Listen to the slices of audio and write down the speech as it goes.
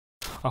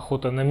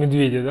охота на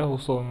медведя, да,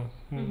 условно,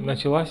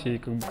 началась. И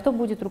как бы... Кто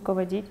будет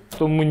руководить?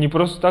 Что мы не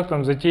просто так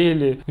там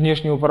затеяли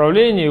внешнее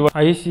управление,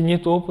 а если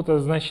нет опыта,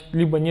 значит,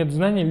 либо нет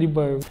знаний,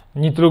 либо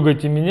не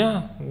трогайте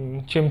меня,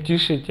 чем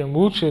тише, тем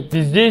лучше. И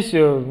здесь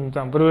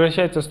там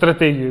превращается в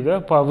стратегию, да,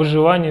 по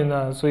выживанию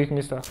на своих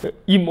местах.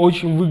 Им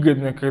очень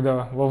выгодно,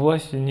 когда во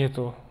власти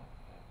нету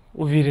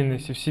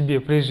уверенности в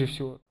себе прежде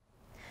всего.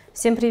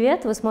 Всем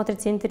привет! Вы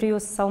смотрите интервью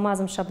с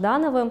Алмазом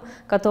Шабдановым,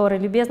 который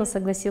любезно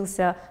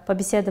согласился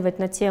побеседовать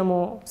на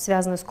тему,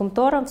 связанную с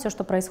Кумтором, все,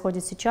 что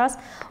происходит сейчас.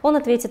 Он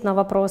ответит на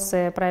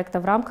вопросы проекта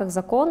в рамках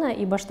закона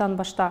и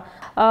баштан-башта.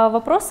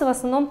 Вопросы в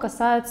основном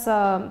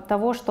касаются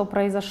того, что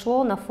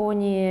произошло на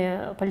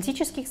фоне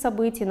политических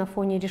событий, на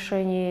фоне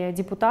решений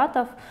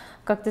депутатов.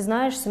 Как ты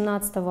знаешь,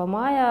 17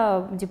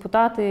 мая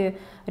депутаты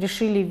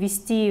решили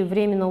ввести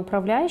временно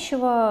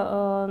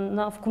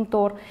управляющего в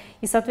Кумтор,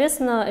 и,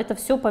 соответственно, это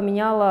все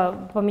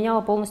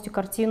поменяло полностью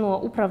картину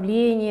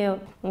управления.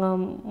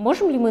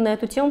 Можем ли мы на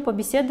эту тему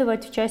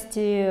побеседовать в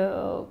части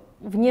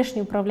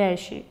внешней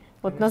управляющей?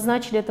 Вот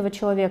назначили этого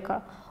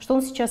человека. Что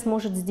он сейчас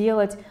может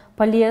сделать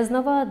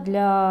полезного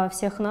для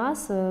всех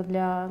нас,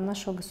 для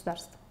нашего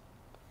государства?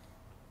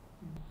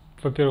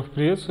 Во-первых,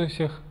 приветствую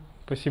всех.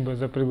 Спасибо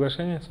за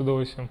приглашение, с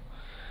удовольствием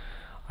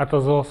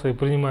отозвался и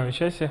принимаю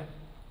участие.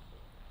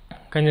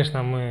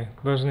 Конечно, мы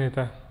должны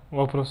этот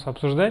вопрос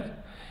обсуждать.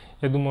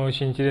 Я думаю,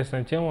 очень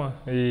интересная тема.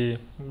 И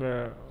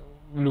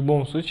в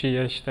любом случае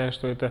я считаю,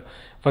 что это,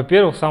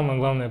 во-первых, самая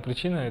главная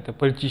причина – это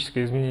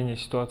политическое изменение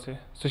ситуации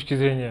с точки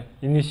зрения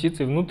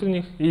инвестиций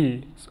внутренних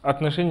и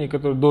отношений,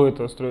 которые до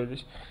этого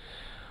строились.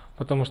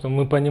 Потому что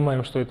мы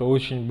понимаем, что это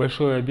очень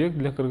большой объект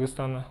для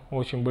Кыргызстана,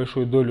 очень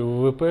большую долю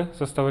ВВП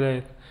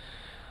составляет.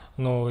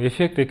 Но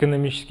эффект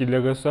экономический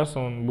для государства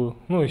он был,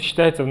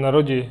 считается в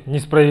народе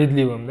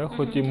несправедливым, да,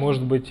 хоть и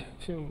может быть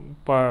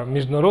по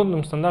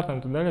международным стандартам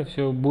и так далее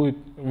все будет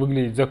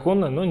выглядеть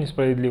законно, но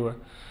несправедливо.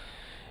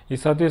 И,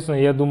 соответственно,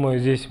 я думаю,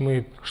 здесь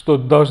мы что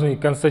должны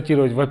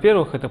констатировать,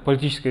 во-первых, это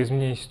политическое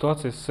изменение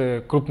ситуации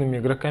с крупными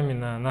игроками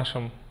на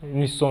нашем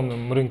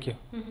инвестиционном рынке.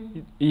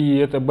 И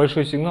это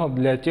большой сигнал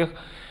для тех,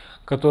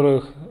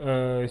 которых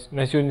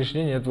на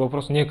сегодняшний день этот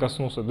вопрос не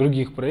коснулся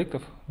других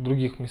проектов,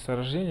 других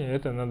месторождений.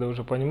 Это надо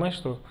уже понимать,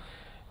 что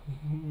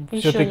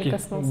все-таки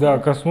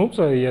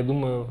коснуться, я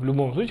думаю, в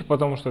любом случае,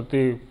 потому что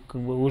ты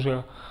как бы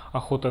уже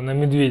охота на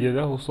медведя,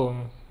 да,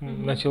 условно,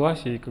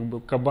 началась, и как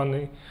бы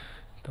кабаны,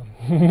 там,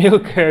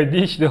 мелкая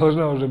дичь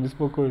должна уже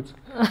беспокоиться.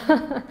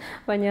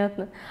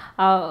 Понятно.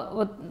 А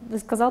вот ты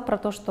сказал про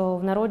то, что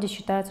в народе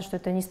считается, что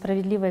это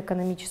несправедливое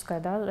экономическое,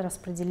 да,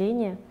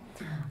 распределение.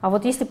 А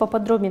вот если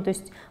поподробнее, то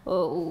есть,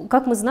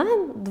 как мы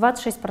знаем,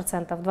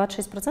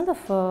 26%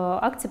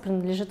 акций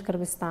принадлежит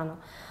Кыргызстану.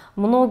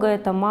 Много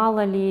это,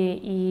 мало ли,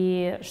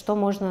 и что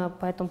можно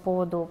по этому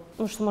поводу,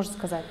 что можно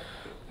сказать?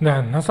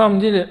 Да, на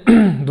самом деле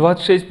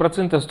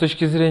 26% с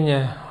точки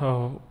зрения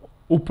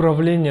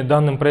управления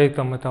данным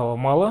проектом этого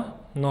мало,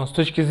 но с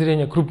точки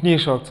зрения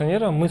крупнейшего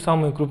акционера мы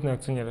самые крупные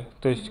акционеры.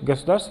 То есть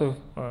государство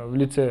в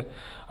лице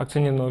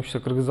акционерного общества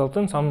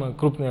Кыргызалтын самый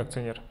крупный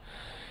акционер.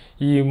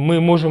 И мы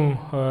можем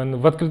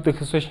в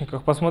открытых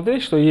источниках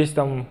посмотреть, что есть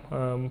там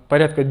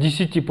порядка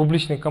 10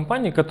 публичных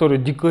компаний, которые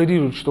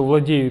декларируют, что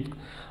владеют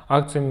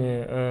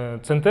акциями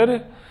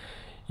Центеры.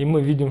 И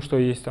мы видим, что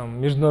есть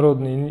там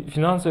международные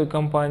финансовые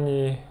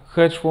компании,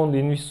 хедж-фонды,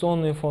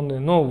 инвестиционные фонды.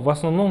 Но в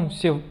основном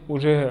все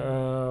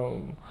уже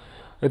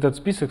этот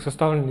список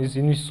составлен из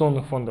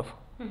инвестиционных фондов.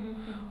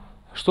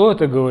 Что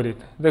это говорит?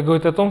 Это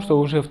говорит о том, что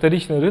уже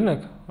вторичный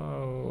рынок,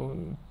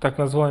 так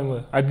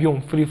называемый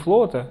объем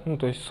фри-флоута,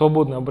 то есть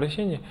свободное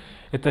обращение,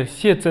 это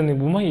все ценные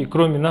бумаги,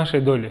 кроме нашей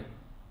доли.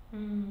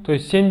 То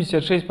есть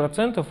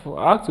 76%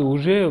 акций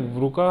уже в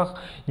руках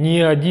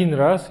не один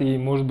раз, и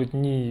может быть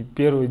не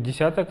первый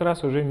десяток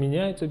раз уже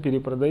меняются,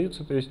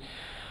 перепродаются. То есть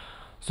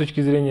с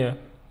точки зрения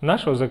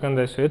нашего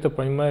законодательства это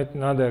понимать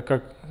надо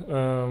как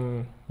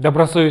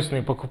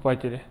добросовестные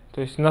покупатели. То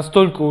есть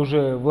настолько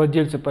уже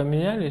владельцы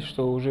поменялись,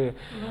 что уже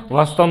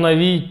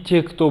восстановить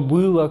те, кто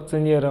был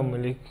акционером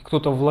или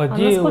кто-то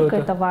владел. А насколько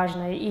это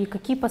важно и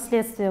какие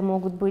последствия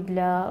могут быть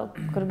для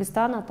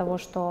Кыргызстана от того,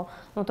 что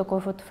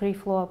такой вот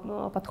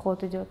free-flow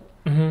подход идет?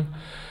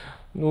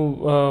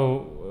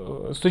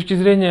 С точки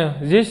зрения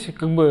здесь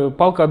как бы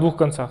палка о двух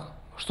концах.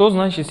 Что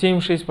значит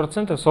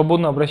 76%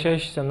 свободно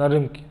обращающихся на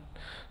рынке?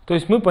 То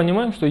есть мы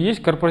понимаем, что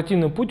есть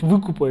корпоративный путь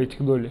выкупа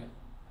этих долей.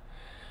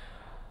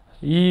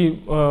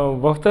 И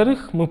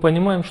во-вторых, мы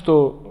понимаем,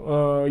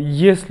 что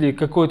если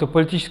какое-то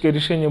политическое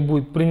решение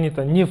будет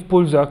принято не в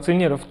пользу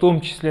акционеров, в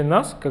том числе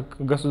нас, как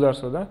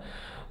государства, да,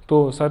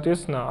 то,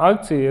 соответственно,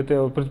 акции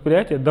этого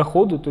предприятия,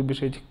 доходы, то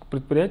бишь этих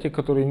предприятий,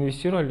 которые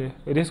инвестировали,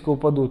 резко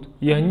упадут.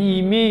 И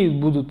они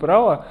будут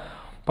право,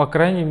 по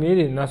крайней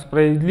мере, на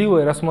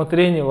справедливое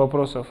рассмотрение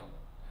вопросов.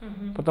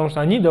 Потому что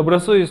они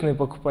добросовестные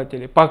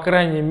покупатели. По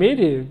крайней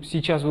мере,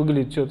 сейчас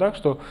выглядит все так,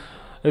 что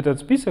этот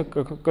список,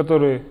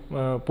 который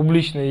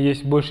публично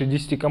есть больше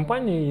 10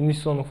 компаний,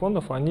 инвестиционных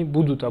фондов, они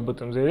будут об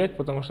этом заявлять,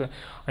 потому что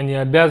они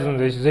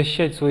обязаны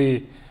защищать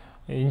свои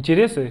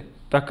интересы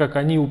так как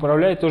они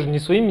управляют тоже не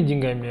своими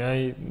деньгами, а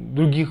и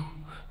других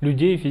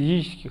людей,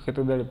 физических и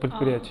так далее,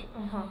 предприятий.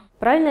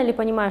 Правильно ли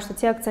понимаю, что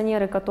те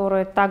акционеры,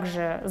 которые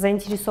также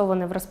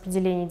заинтересованы в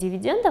распределении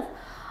дивидендов,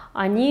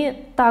 они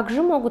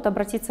также могут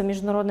обратиться в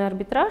международный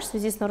арбитраж в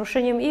связи с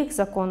нарушением их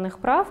законных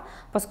прав,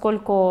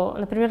 поскольку,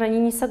 например, они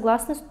не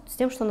согласны с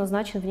тем, что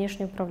назначен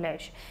внешний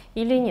управляющий?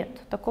 Или нет?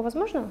 Такое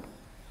возможно?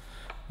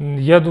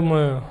 Я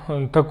думаю,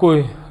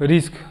 такой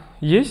риск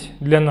есть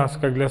для нас,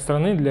 как для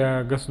страны,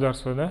 для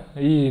государства, да?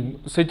 И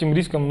с этим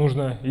риском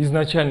нужно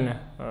изначально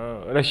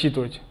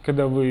рассчитывать,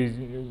 когда вы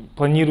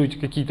планируете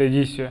какие-то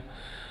действия.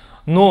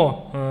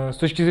 Но с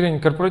точки зрения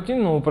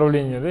корпоративного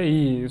управления, да,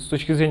 и с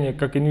точки зрения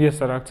как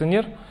инвестор,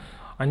 акционер,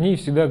 они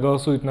всегда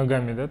голосуют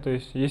ногами, да, то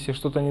есть если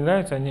что-то не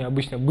нравится, они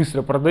обычно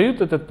быстро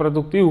продают этот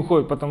продукт и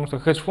уходят, потому что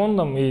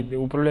хедж-фондам и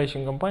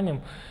управляющим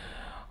компаниям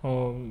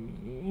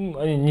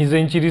они не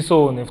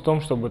заинтересованы в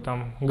том, чтобы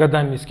там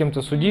годами с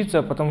кем-то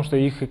судиться, потому что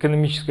их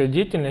экономическая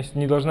деятельность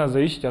не должна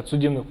зависеть от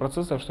судебных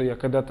процессов, что я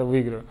когда-то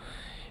выиграю.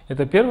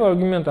 Это первый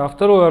аргумент. А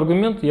второй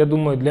аргумент, я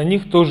думаю, для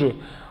них тоже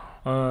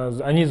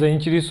они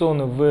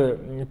заинтересованы в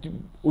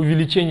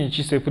увеличении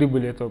чистой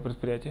прибыли этого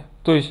предприятия.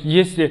 То есть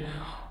если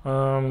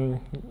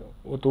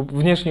вот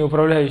внешний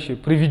управляющий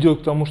приведет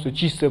к тому, что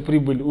чистая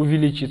прибыль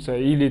увеличится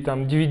или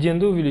там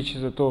дивиденды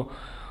увеличатся, то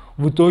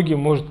в итоге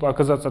может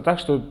оказаться так,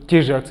 что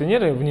те же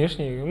акционеры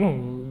внешние,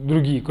 ну,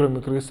 другие, кроме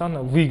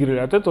Кыргызстана, выиграли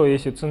от этого,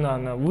 если цена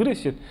она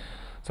вырастет.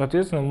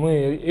 Соответственно, мы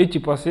эти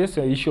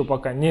последствия еще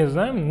пока не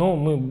знаем, но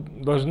мы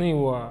должны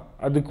его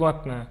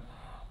адекватно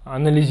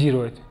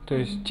анализировать. То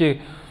есть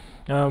те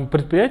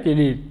предприятия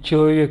или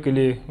человек,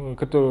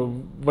 который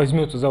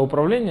возьмется за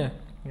управление,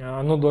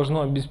 оно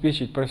должно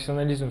обеспечить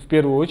профессионализм в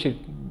первую очередь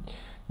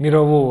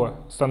мирового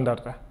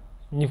стандарта.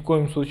 Ни в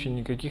коем случае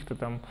не каких-то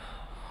там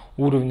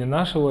уровня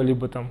нашего,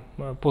 либо там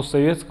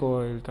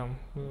постсоветского, или там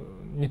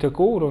не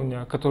такого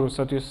уровня, который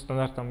соответствует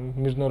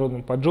стандартам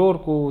международным по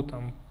джорку,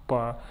 там,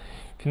 по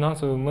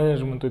финансовому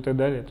менеджменту и так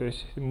далее. То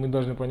есть мы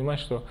должны понимать,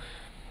 что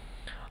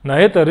на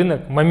это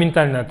рынок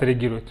моментально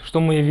отреагирует.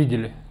 Что мы и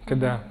видели,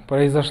 когда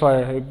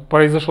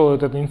произошел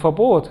этот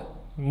инфоповод,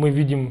 мы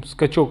видим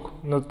скачок,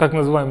 так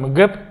называемый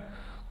гэп,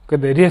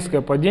 когда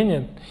резкое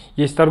падение.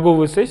 Есть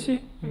торговые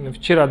сессии,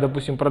 вчера,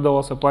 допустим,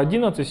 продавался по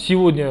 11,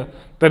 сегодня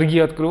торги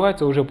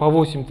открываются уже по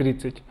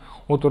 8.30.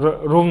 Вот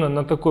ровно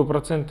на такой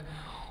процент,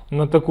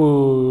 на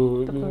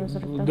такой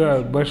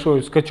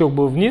большой скачок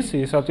был вниз,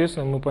 и,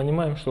 соответственно, мы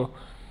понимаем, что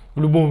в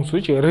любом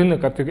случае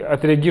рынок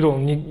отреагировал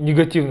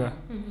негативно.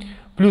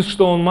 Плюс,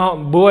 что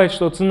бывает,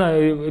 что цена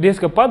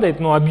резко падает,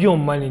 но объем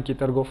маленький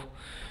торгов.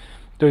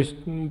 То есть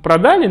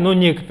продали, но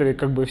некоторые,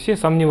 как бы, все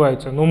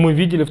сомневаются. Но мы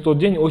видели в тот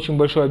день очень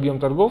большой объем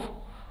торгов.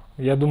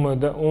 Я думаю,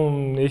 да,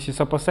 если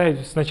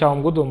сопоставить с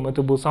началом года,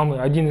 это был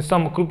один из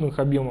самых крупных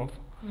объемов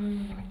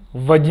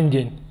в один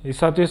день. И,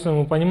 соответственно,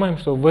 мы понимаем,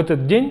 что в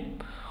этот день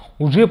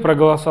уже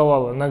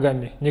проголосовало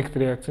ногами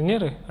некоторые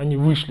акционеры, они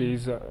вышли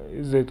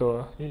из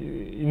этого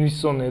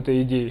инвестиционной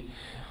этой идеи.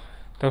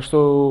 Так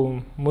что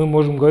мы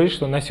можем говорить,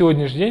 что на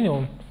сегодняшний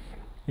день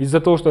из-за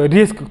того, что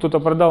резко кто-то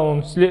продал,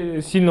 он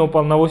сильно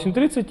упал на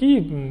 8.30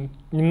 и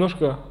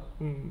немножко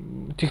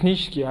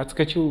технически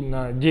отскочил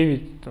на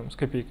 9 там, с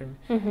копейками.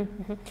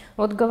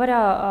 Вот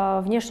говоря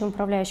о внешнем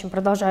управляющем,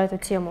 продолжая эту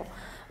тему,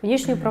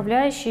 внешний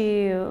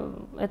управляющий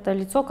 – это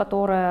лицо,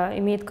 которое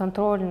имеет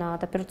контроль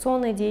над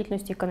операционной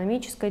деятельностью,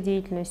 экономической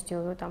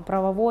деятельностью, там,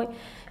 правовой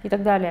и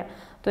так далее.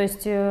 То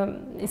есть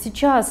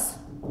сейчас,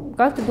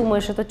 как ты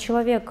думаешь, этот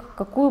человек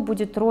какую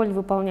будет роль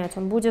выполнять?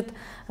 Он будет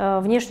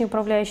внешний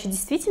управляющий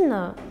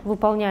действительно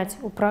выполнять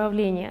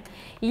управление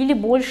или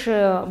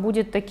больше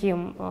будет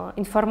таким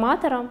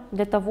информатором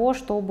для того,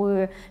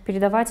 чтобы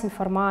передавать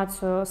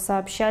информацию,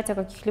 сообщать о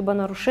каких-либо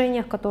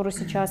нарушениях,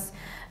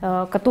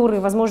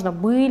 которые, возможно,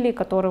 были,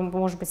 которые,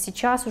 может быть,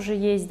 сейчас уже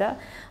есть, да?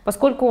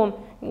 Поскольку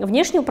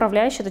внешний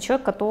управляющий – это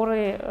человек,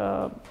 который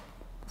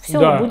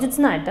все будет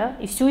знать, да,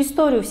 и всю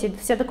историю,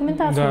 вся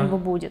документация у него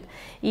будет.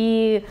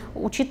 И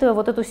учитывая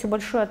вот эту всю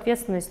большую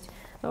ответственность,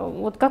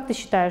 вот как ты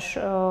считаешь,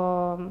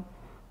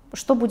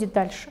 что будет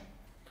дальше?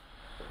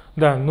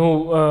 Да,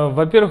 ну,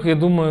 во-первых, я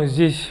думаю,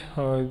 здесь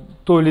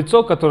то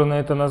лицо, которое на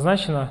это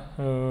назначено,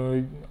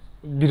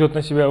 берет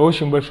на себя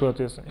очень большую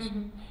ответственность.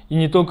 И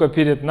не только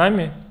перед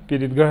нами,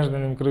 перед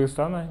гражданами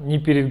Кыргызстана, не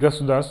перед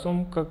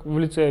государством, как в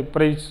лице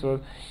правительства,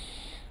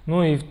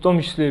 но и в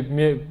том числе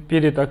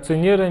перед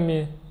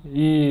акционерами.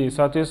 И,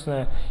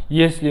 соответственно,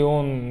 если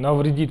он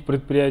навредит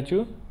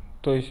предприятию,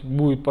 то есть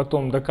будет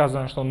потом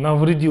доказано, что он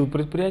навредил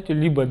предприятию,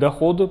 либо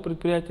доходу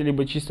предприятия,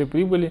 либо чистой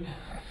прибыли,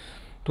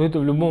 то это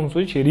в любом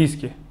случае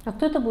риски. А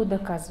кто это будет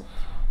доказывать?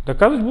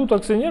 Доказывать будут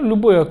акционер,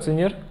 любой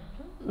акционер.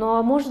 Ну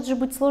а может же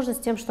быть сложность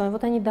с тем, что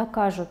вот они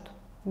докажут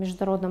в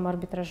международном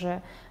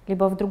арбитраже,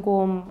 либо в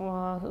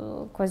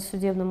другом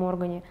квазисудебном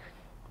органе,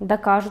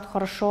 докажут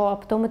хорошо, а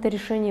потом это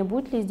решение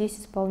будет ли здесь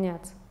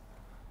исполняться?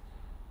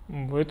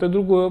 Это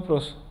другой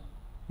вопрос.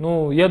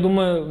 Ну, я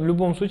думаю, в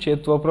любом случае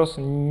этот вопрос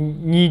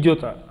не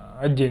идет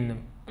отдельным.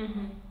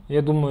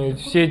 Я думаю,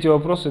 все эти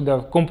вопросы, да,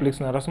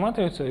 комплексно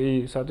рассматриваются,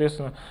 и,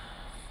 соответственно,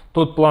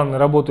 тот план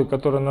работы,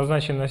 который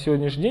назначен на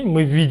сегодняшний день,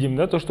 мы видим,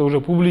 да, то, что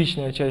уже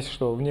публичная часть,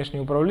 что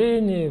внешнее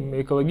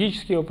управление,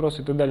 экологические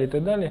вопросы и так далее, и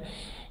так далее.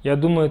 Я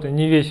думаю, это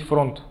не весь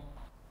фронт.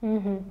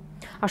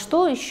 А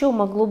что еще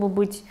могло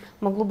быть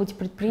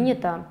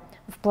предпринято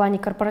в плане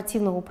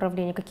корпоративного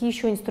управления? Какие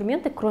еще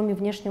инструменты, кроме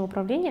внешнего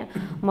управления,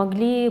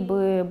 могли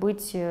бы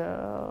быть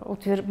в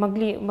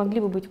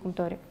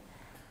Кумторе?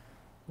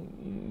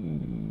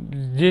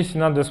 Здесь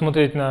надо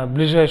смотреть на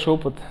ближайший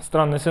опыт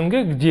стран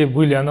СНГ, где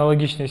были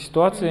аналогичные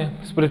ситуации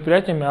с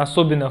предприятиями,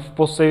 особенно в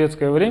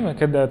постсоветское время,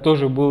 когда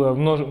тоже было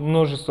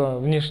множество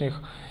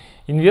внешних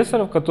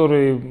инвесторов,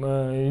 которые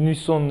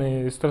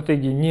инвестиционные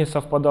стратегии не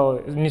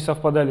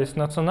совпадали с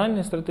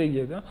национальной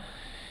стратегией. Да?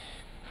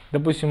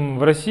 Допустим,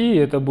 в России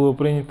это было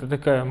принято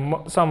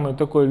самый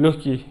такой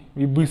легкий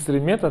и быстрый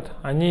метод.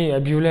 Они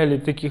объявляли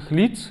таких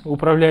лиц,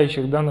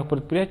 управляющих данных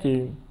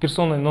предприятий,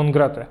 персоной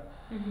нон-грата.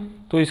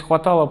 То есть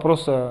хватало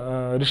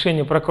просто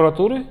решения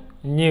прокуратуры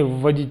не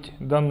вводить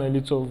данное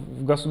лицо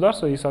в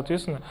государство, и,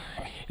 соответственно,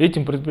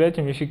 этим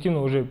предприятием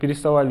эффективно уже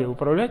переставали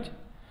управлять,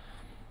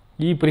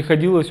 и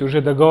приходилось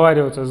уже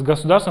договариваться с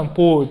государством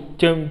по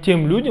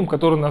тем людям,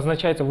 которые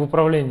назначаются в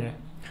управление.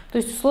 То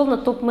есть, условно,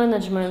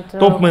 топ-менеджмент, да.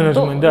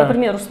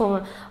 Например,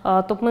 условно,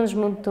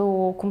 топ-менеджмент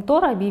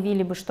Кумтора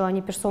объявили бы, что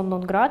они персона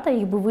нон-грата,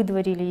 их бы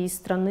выдворили из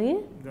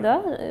страны,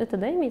 да? Это,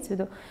 да, имеется в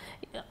виду?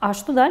 А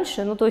что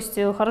дальше? Ну, то есть,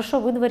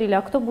 хорошо, выдворили,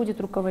 а кто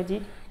будет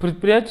руководить?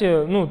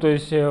 Предприятие, ну, то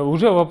есть,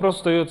 уже вопрос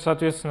встает,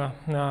 соответственно,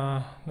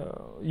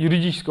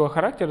 юридического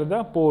характера,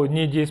 да, по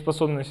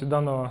недееспособности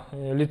данного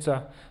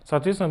лица.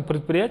 Соответственно,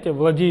 предприятие,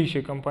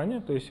 владеющая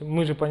компания, то есть,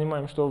 мы же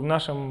понимаем, что в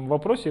нашем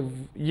вопросе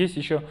есть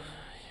еще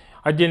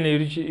отдельное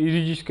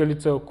юридическое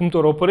лицо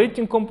Кумтор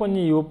Operating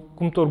Company и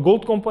Кумтор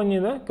Gold Company,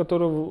 да,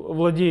 который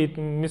владеет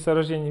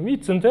месторождением, и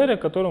Центера,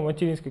 которая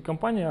материнская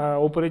компания, а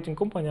Operating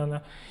Company,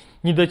 она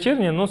не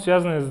дочерняя, но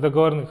связанная с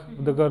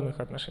договорных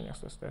отношениях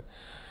состоит.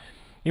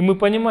 И мы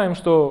понимаем,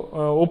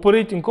 что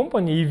Operating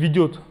Company и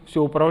ведет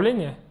все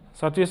управление,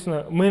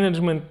 соответственно,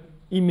 менеджмент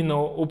именно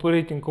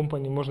Operating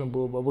Company можно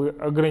было бы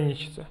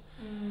ограничиться.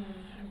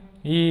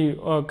 И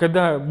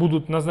когда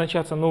будут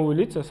назначаться новые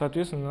лица,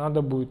 соответственно,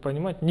 надо будет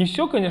понимать. Не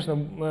все, конечно,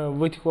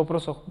 в этих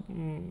вопросах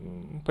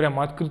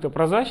прямо открыто,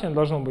 прозрачно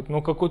должно быть,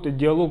 но какой-то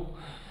диалог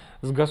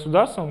с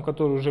государством,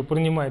 который уже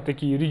принимает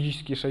такие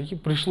юридические шаги,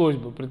 пришлось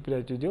бы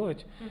предприятию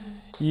делать.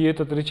 И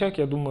этот рычаг,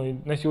 я думаю,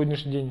 на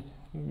сегодняшний день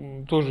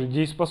тоже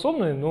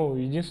дееспособный, но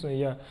единственное,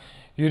 я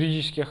в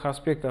юридических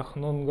аспектах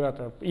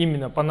нон-грата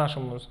именно по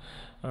нашему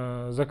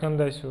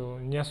законодательству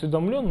не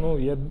осведомлен, но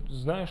я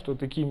знаю, что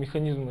такие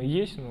механизмы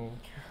есть.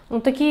 Ну,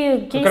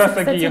 такие кейсы, как раз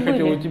таки кстати, я были.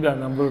 хотел у тебя,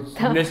 наоборот,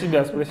 для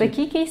себя спросить.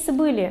 Такие кейсы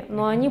были,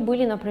 но они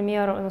были,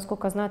 например,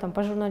 насколько я знаю, там,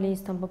 по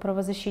журналистам, по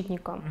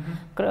правозащитникам,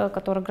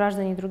 которые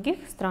граждане других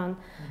стран,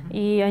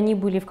 и они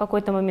были в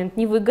какой-то момент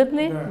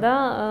невыгодны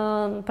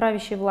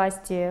правящей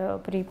власти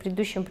при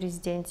предыдущем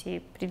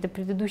президенте,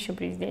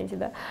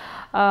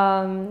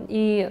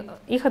 и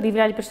их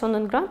объявляли персоной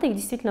нон-грата, их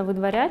действительно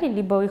выдворяли,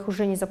 либо их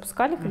уже не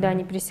запускали, когда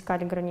они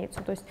пересекали границу.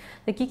 То есть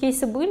такие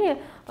кейсы были,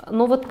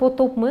 но вот по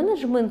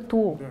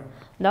топ-менеджменту,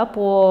 да,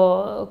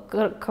 по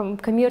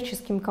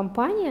коммерческим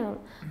компаниям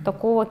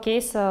такого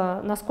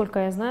кейса, насколько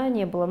я знаю,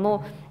 не было.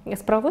 Но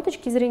с правовой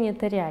точки зрения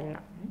это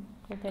реально.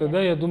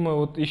 Тогда я думаю,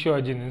 вот еще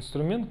один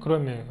инструмент,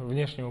 кроме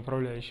внешнего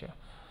управляющего.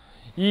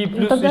 И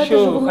Ну, плюс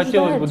еще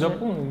хотелось бы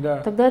дополнить.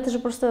 Да. Тогда это же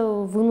просто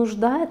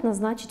вынуждает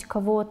назначить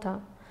кого-то.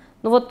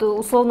 Ну вот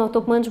условно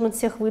топ-менеджмент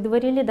всех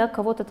выдворили, да,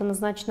 кого-то это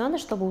назначить надо,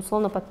 чтобы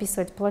условно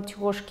подписывать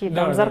платежки,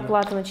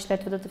 зарплаты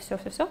начислять, вот это все.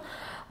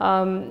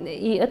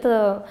 И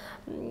это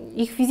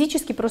их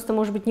физически просто,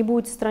 может быть, не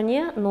будет в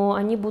стране, но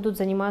они будут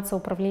заниматься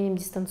управлением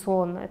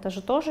дистанционно. Это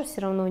же тоже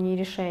все равно не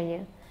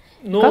решение.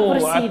 Ну, как в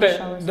России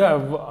решалось?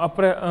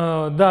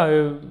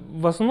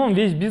 В основном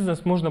весь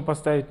бизнес можно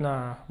поставить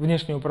на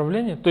внешнее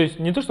управление, то есть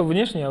не то, что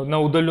внешнее, а на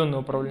удаленное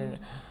управление.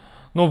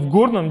 Но в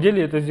горном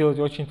деле это сделать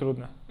очень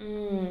трудно.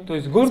 То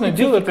есть горное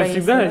дело это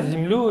всегда с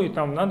землей,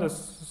 там надо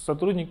с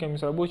сотрудниками,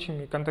 с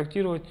рабочими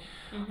контактировать,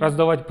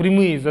 раздавать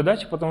прямые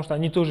задачи, потому что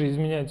они тоже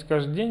изменяются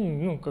каждый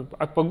день, ну, как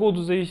от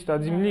погоды зависит,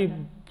 от земли,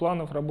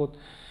 планов работ.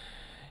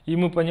 И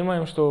мы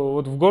понимаем, что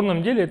вот в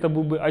горном деле это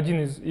был бы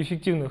один из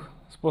эффективных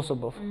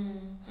способов.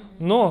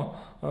 Но,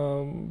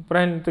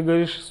 правильно ты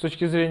говоришь, с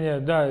точки зрения,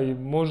 да, и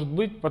может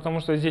быть, потому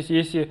что здесь,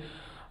 если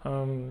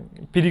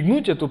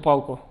перегнуть эту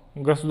палку,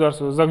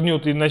 государство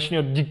загнет и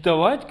начнет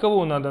диктовать,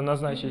 кого надо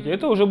назначить,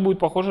 это уже будет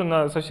похоже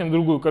на совсем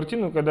другую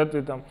картину, когда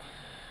ты там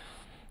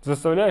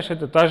заставляешь,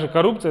 это та же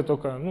коррупция,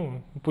 только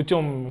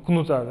путем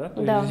кнута. Да?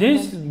 То есть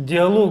здесь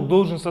диалог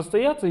должен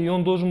состояться, и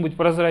он должен быть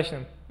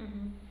прозрачным.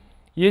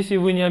 Если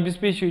вы не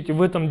обеспечиваете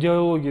в этом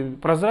диалоге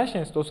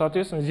прозрачность, то,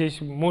 соответственно,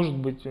 здесь может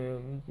быть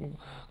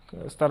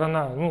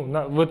сторона,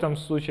 в этом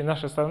случае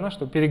наша сторона,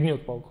 что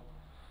перегнет палку.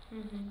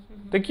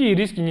 Такие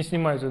риски не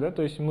снимаются, да,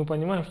 то есть мы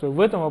понимаем, что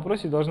в этом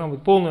вопросе должна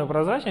быть полная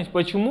прозрачность,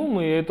 почему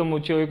мы этому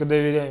человеку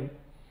доверяем,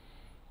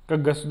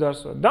 как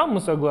государство. Да,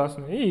 мы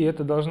согласны, и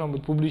это должна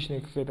быть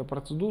публичная какая-то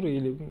процедура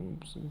или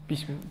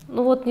письмо.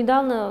 Ну вот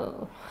недавно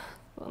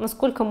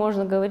насколько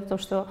можно говорить о том,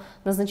 что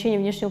назначение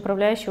внешнего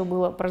управляющего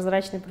было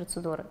прозрачной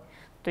процедурой?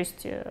 То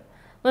есть,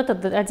 ну, это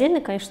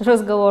отдельный, конечно,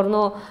 разговор,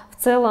 но в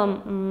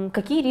целом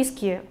какие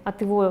риски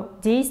от его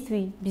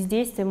действий,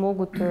 бездействия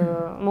могут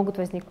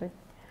возникнуть?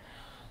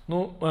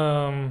 Ну,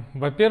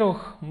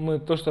 во-первых, мы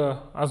то,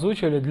 что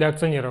озвучивали для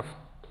акционеров,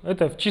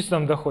 это в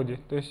чистом доходе.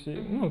 То есть,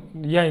 ну,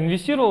 я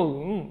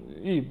инвестировал, ну,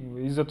 и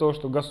из-за того,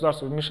 что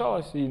государство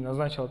вмешалось и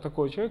назначило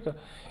такого человека,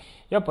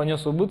 я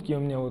понес убытки, у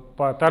меня вот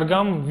по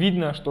торгам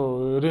видно,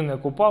 что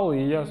рынок упал,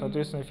 и я,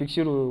 соответственно,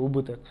 фиксирую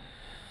убыток.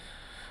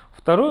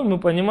 Второе, мы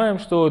понимаем,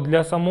 что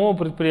для самого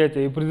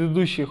предприятия и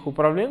предыдущих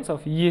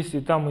управленцев, если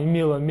там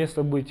имело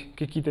место быть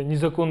какие-то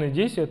незаконные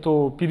действия,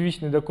 то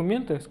первичные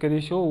документы, скорее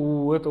всего,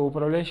 у этого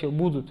управляющего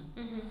будут.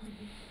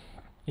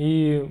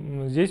 И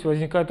здесь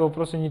возникают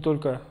вопросы не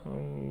только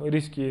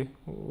риски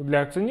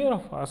для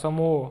акционеров, а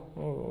само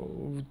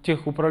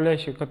тех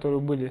управляющих, которые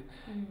были.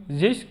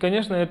 Здесь,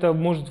 конечно, это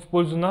может в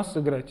пользу нас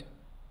сыграть.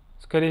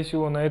 Скорее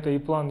всего, на это и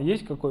план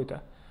есть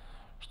какой-то,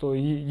 что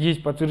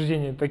есть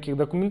подтверждение таких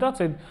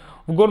документаций.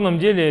 В горном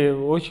деле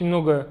очень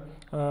много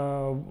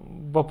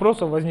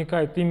вопросов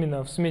возникает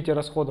именно в смете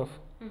расходов.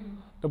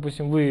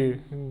 Допустим,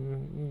 вы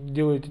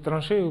делаете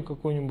траншею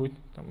какую-нибудь,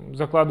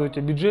 закладываете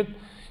бюджет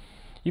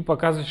и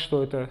показываете,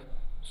 что это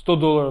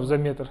 $100 за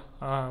метр,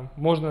 а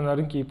можно на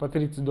рынке и по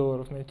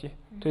 $30 найти.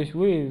 То есть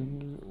вы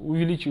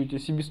увеличиваете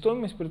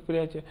себестоимость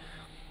предприятия,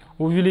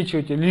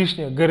 увеличиваете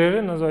лишнее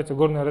ГРР, называется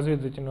горная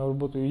разведывательная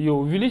работа, ее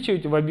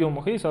увеличиваете в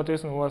объемах, и,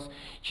 соответственно, у вас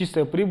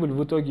чистая прибыль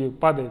в итоге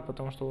падает,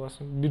 потому что у вас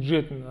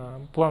бюджет,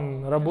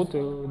 план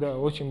работы, да,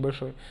 очень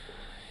большой.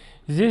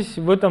 Здесь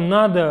в этом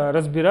надо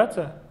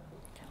разбираться.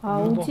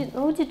 А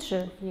аудит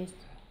же есть?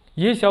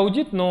 Есть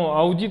аудит, но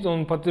аудит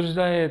он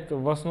подтверждает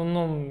в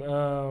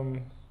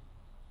основном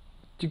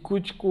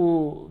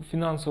текучку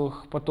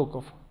финансовых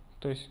потоков.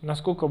 То есть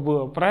насколько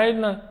было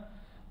правильно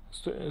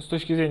с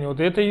точки зрения вот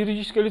это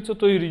юридическое лицо,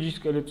 то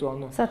юридическое лицо.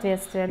 Оно.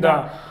 Соответствие, да.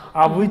 да.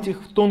 А в этих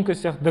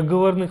тонкостях,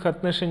 договорных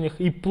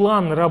отношениях и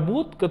план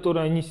работ,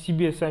 которые они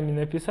себе сами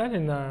написали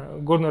на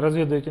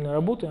горно-разведывательной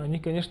работе, они,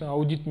 конечно,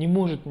 аудит не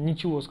может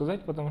ничего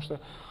сказать, потому что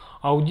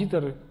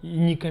аудитор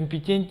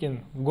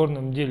некомпетентен в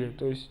горном деле.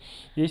 То есть,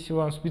 если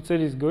вам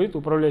специалист говорит,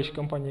 управляющая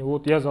компания,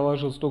 вот я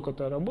заложил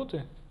столько-то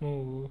работы,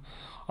 ну,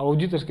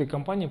 аудиторской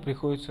компании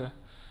приходится...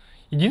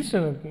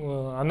 Единственное,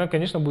 она,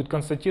 конечно, будет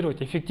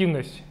констатировать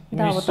эффективность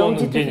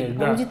инвестиционных денег.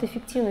 Да. Аудит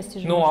эффективности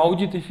же. Но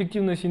аудит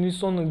эффективности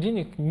инвестиционных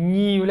денег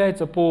не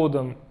является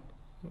поводом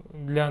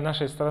для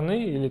нашей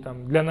страны или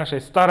там, для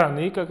нашей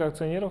стороны, как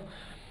акционеров,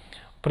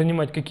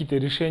 принимать какие-то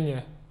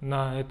решения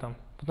на этом.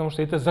 Потому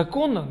что это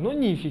законно, но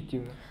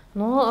неэффективно.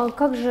 Ну, а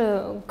как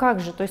же?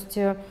 То есть,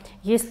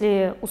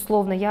 если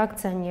условно я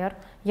акционер,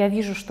 я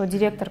вижу, что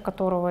директор,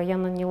 которого я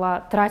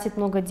наняла, тратит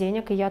много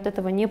денег, и я от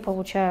этого не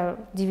получаю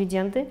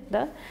дивиденды,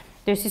 да?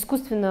 То есть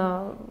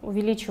искусственно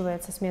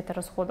увеличивается смета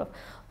расходов,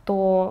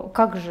 то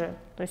как же?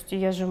 То есть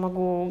я же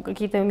могу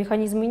какие-то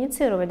механизмы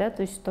инициировать, да?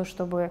 То есть то,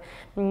 чтобы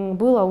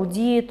был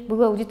аудит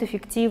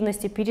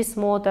эффективности,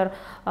 пересмотр,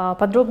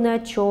 подробный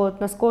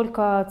отчет,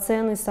 насколько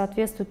цены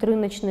соответствуют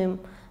рыночным,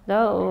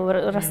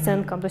 да,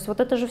 расценкам. То есть вот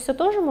это же все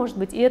тоже может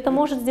быть, и это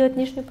может сделать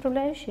внешний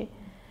управляющий?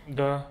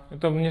 Да,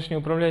 это внешний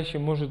управляющий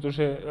может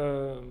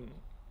уже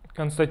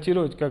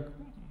констатировать как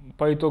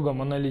по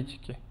итогам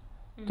аналитики.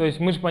 То есть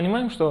мы же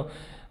понимаем, что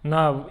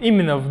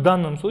именно в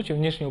данном случае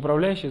внешний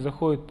управляющий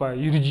заходит по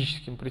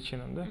юридическим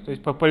причинам, да? То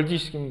есть по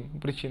политическим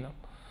причинам.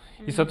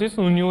 И,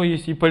 соответственно, у него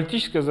есть и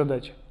политическая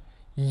задача.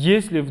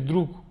 Если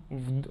вдруг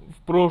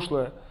в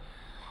прошлое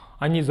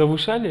они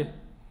завышали,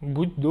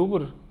 будь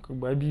добр, как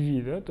бы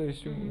объяви, да? То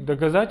есть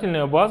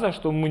доказательная база,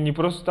 что мы не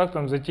просто так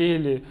там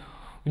затеяли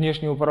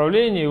внешнее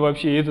управление и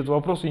вообще этот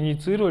вопрос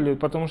инициировали,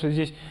 потому что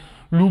здесь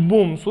в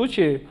любом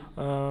случае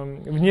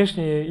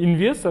внешний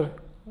инвестор,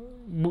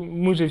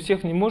 мы же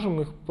всех не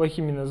можем их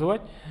плохими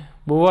называть,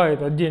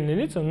 бывают отдельные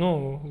лица,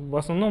 но в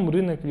основном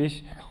рынок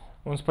весь,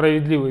 он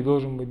справедливый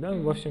должен быть, да,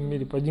 во всем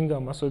мире по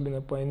деньгам,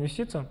 особенно по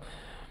инвестициям.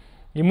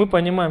 И мы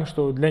понимаем,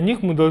 что для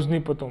них мы должны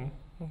потом,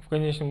 в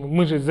конечном,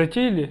 мы же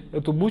затеяли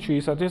эту бучу,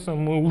 и, соответственно,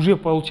 мы уже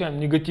получаем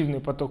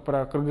негативный поток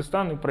про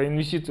Кыргызстан и про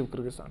инвестиции в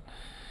Кыргызстан.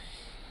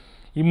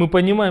 И мы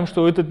понимаем,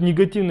 что этот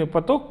негативный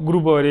поток,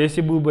 грубо говоря,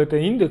 если был бы это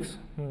индекс,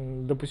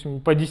 допустим,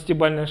 по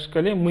 10-бальной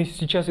шкале, мы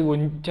сейчас его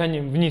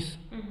тянем вниз.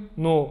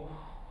 Но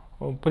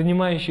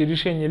принимающие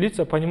решения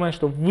лица понимают,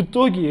 что в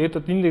итоге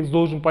этот индекс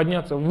должен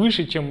подняться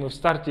выше, чем мы в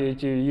старте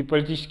эти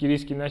политические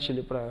риски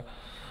начали про...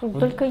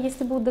 Только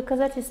если будут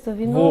доказательства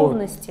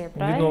виновности, вот,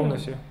 правильно?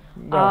 Виновности,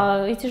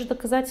 да. А эти же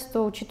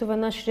доказательства, учитывая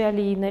наши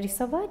реалии,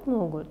 нарисовать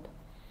могут?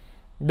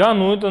 Да,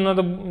 но это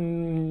надо,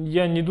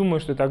 я не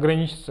думаю, что это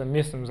ограничится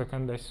местным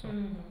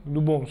законодательством. В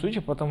любом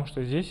случае, потому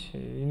что здесь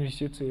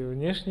инвестиции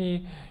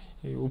внешние,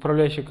 и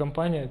управляющая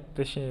компания,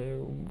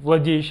 точнее,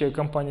 владеющая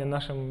компания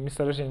нашим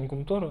месторождением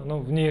Кумтора, но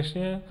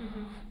внешняя,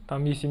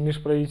 там есть и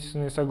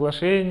межправительственные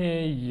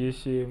соглашения,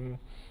 есть и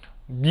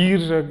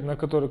биржа, на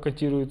которой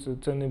котируются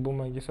ценные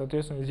бумаги,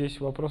 соответственно,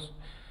 здесь вопрос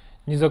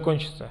не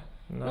закончится.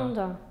 Ну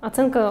да,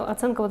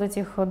 оценка вот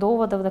этих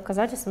доводов,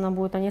 доказательств, она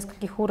будет на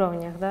нескольких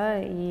уровнях,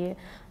 да, и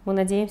мы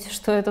надеемся,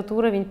 что этот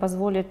уровень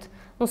позволит,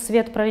 ну,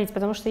 свет пролить,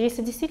 потому что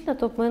если действительно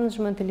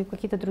топ-менеджмент или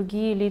какие-то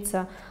другие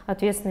лица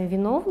ответственные,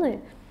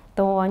 виновны,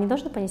 то они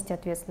должны понести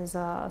ответственность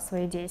за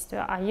свои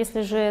действия. А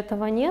если же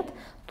этого нет,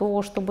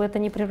 то чтобы это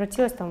не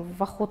превратилось там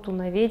в охоту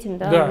на ведьм,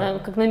 да,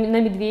 как на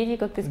медведей,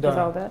 как ты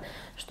сказал, да,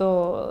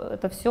 что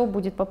это все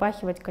будет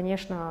попахивать,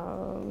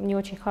 конечно, не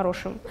очень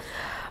хорошим.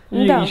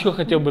 И еще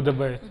хотел бы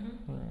добавить,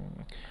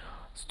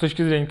 с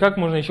точки зрения, как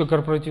можно еще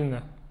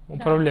корпоративно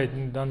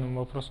управлять данным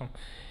вопросом.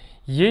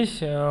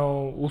 Есть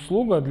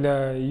услуга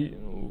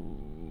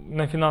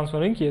на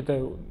финансовом рынке,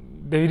 это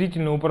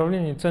доверительное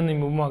управление ценными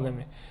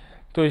бумагами.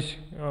 То есть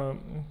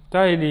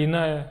та или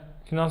иная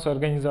финансовая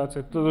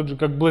организация, тот же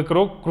как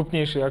BlackRock,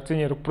 крупнейший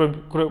акционер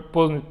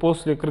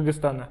после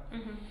Кыргызстана,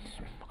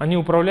 они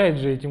управляют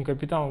же этим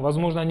капиталом.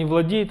 Возможно, они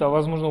владеют, а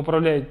возможно,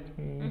 управляют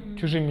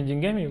чужими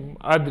деньгами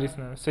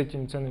адресно с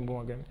этими ценными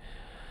бумагами.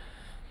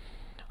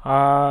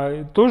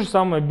 А то же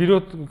самое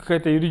берет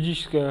какое-то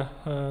юридическое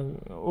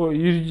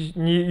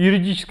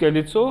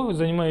лицо,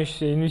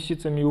 занимающееся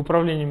инвестициями и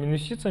управлением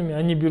инвестициями,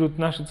 они берут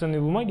наши ценные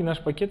бумаги, наш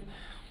пакет.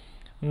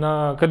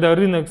 Когда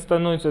рынок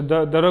становится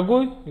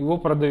дорогой, его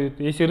продают.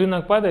 Если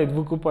рынок падает,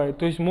 выкупают.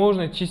 То есть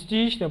можно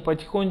частично,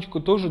 потихонечку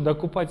тоже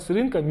докупать с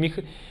рынка,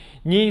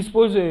 не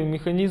используя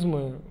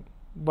механизмы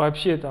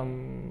вообще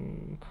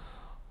там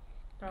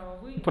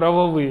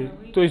правовые.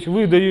 То есть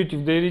вы даете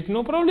в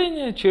доверительное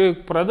управление,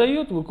 человек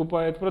продает,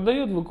 выкупает,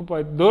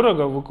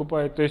 дорого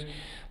выкупает. То есть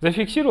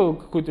зафиксировал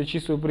какую-то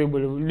чистую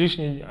прибыль,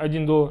 лишний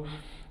 $1.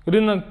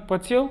 Рынок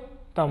подсел.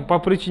 Там, по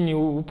причине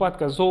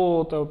упадка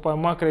золота, по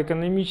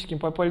макроэкономическим,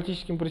 по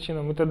политическим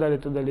причинам и так далее,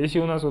 и так далее. Если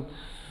у нас вот,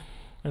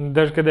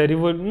 даже когда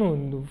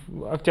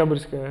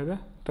Октябрьская, да,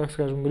 так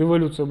скажем,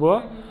 революция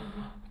была,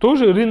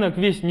 тоже рынок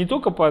весь не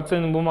только по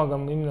ценным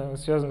бумагам, именно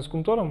связанный с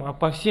Кумтором, а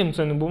по всем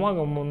ценным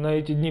бумагам он на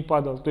эти дни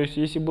падал. То есть,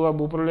 если была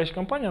бы управляющая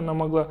компания, она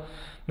могла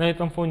на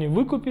этом фоне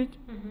выкупить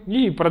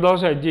и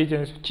продолжать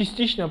деятельность,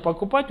 частично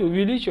покупать,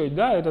 увеличивать,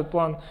 да, этот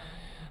план.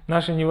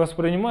 Наши не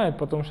воспринимают,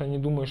 потому что они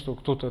думают, что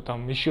кто-то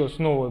там еще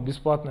снова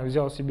бесплатно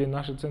взял себе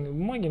наши ценные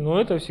бумаги, но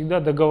это всегда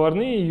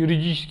договорные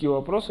юридические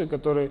вопросы,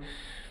 которые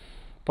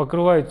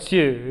покрывают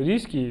все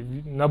риски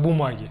на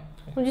бумаге.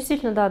 Ну,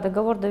 действительно, да,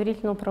 договор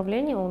доверительного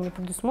управления, он не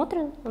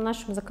предусмотрен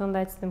нашим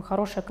законодательством,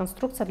 хорошая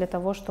конструкция для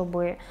того,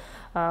 чтобы,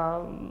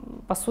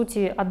 по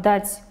сути,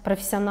 отдать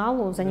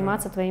профессионалу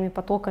заниматься твоими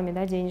потоками,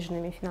 да,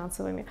 денежными,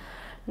 финансовыми.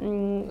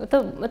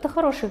 Это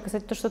хорошее,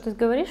 кстати, то, что ты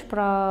говоришь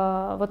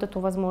про вот эту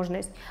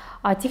возможность.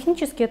 А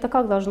технически это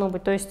как должно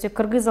быть? То есть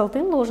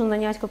Кыргыз-Алтын должен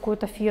нанять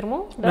какую-то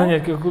фирму,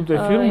 нанять какую-то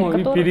фирму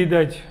и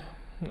передать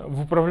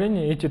в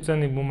управление эти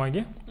ценные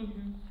бумаги,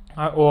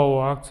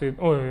 ОАО,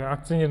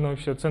 акционерного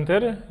общества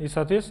Центеры, и,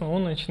 соответственно,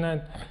 он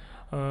начинает,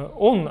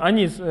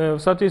 они в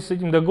соответствии с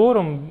этим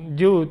договором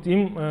делают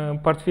им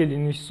портфель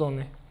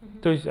инвестиционный,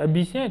 то есть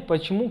объясняют,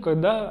 почему,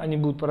 когда они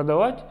будут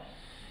продавать,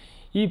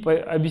 и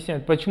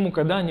объясняют, почему,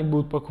 когда они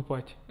будут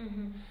покупать.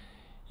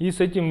 И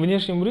с этим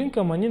внешним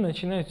рынком они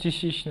начинают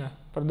частично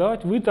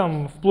продавать. Вы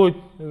там вплоть,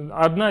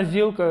 одна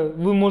сделка,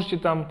 вы можете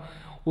там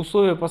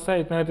условия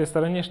поставить на этой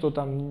стороне, что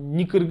там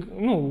не,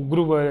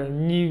 грубо говоря,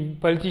 не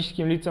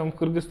политическим лицам в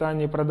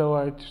Кыргызстане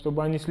продавать,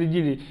 чтобы они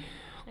следили,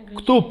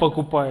 кто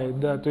покупает.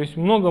 Да. То есть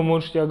много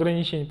можете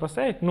ограничений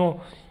поставить,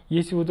 но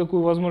если вы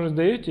такую возможность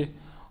даете,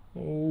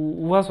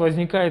 у вас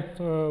возникает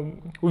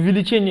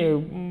увеличение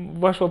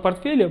вашего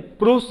портфеля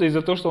просто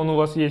из-за того, что он у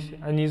вас есть,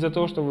 а не из-за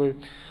того, что вы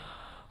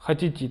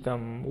хотите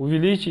там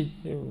увеличить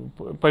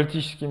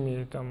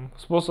политическими там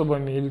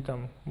способами или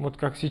там вот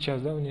как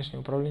сейчас, да, внешнее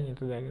управление и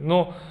так далее.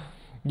 Но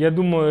я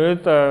думаю,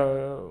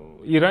 это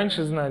и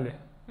раньше знали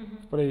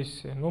в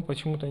правительстве, но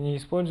почему-то не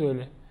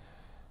использовали.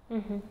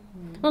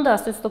 Ну да,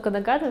 стоит только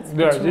догадываться.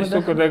 Да, здесь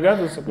только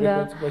догадываться,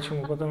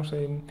 почему, потому что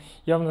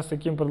явно с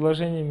такими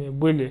предложениями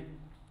были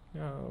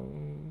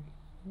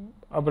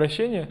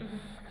обращения,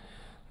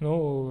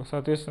 ну,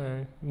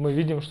 соответственно, мы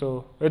видим,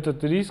 что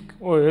этот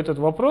этот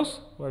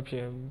вопрос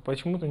вообще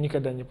почему-то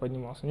никогда не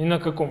поднимался, ни на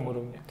каком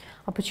уровне.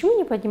 А почему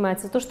не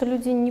поднимается? То, что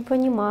люди не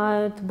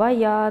понимают,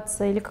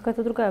 боятся или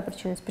какая-то другая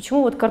причина?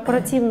 Почему вот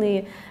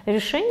корпоративные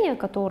решения,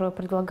 которые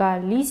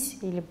предлагались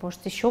или,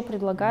 может, еще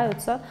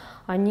предлагаются,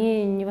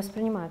 они не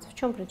воспринимаются? В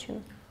чем причина?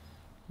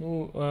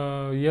 Ну,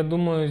 я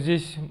думаю,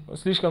 здесь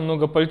слишком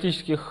много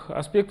политических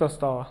аспектов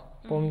стало.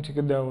 Помните,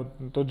 когда вот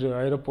тот же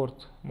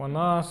аэропорт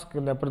Манас,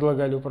 когда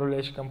предлагали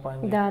управляющие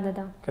компании? Да.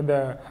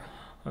 Когда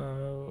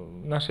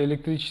наши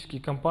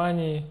электрические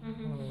компании,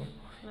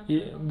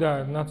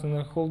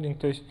 национальный холдинг,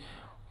 то есть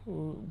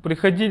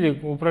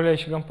приходили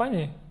управляющие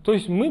компании, то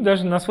есть мы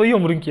даже на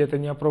своем рынке это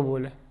не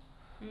опробовали.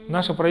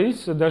 Наше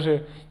правительство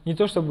даже не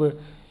то чтобы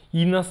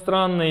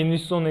иностранные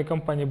инвестиционные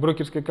компании,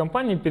 брокерские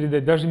компании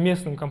передать, даже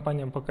местным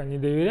компаниям пока не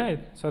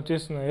доверяет,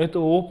 соответственно,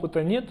 этого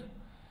опыта нет.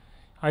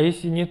 А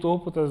если нет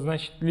опыта,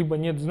 значит, либо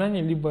нет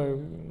знаний, либо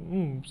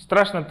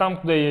страшно там,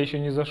 куда я еще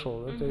не зашел.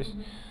 Да? То есть,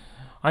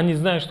 они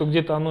знают, что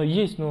где-то оно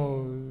есть,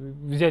 но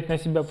взять на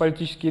себя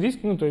политический риск,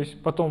 ну, то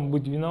есть потом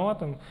быть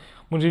виноватым.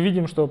 Мы же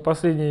видим, что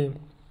последние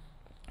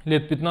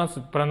лет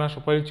 15 про нашу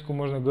политику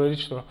можно говорить,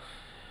 что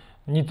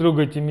не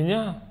трогайте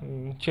меня,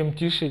 чем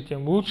тише,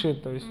 тем лучше.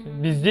 То есть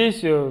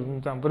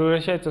бездействие там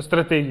превращается в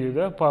стратегию,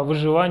 да, по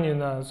выживанию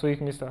на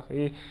своих местах.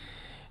 И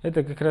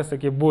это как раз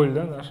таки боль,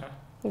 да, наша.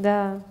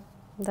 Да,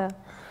 да.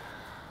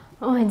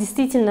 Ой,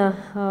 действительно,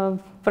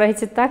 про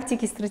эти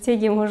тактики,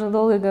 стратегии можно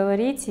долго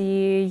говорить,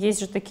 и есть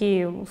же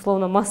такие,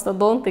 условно,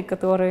 мастодонты,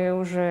 которые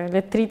уже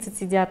лет 30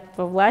 сидят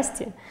во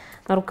власти,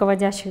 на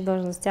руководящих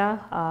должностях,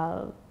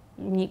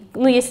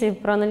 ну, если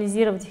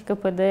проанализировать их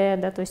КПД,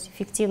 да, то есть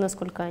эффективно,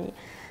 сколько они,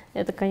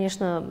 это,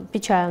 конечно,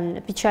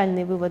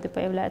 печальные выводы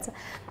появляются.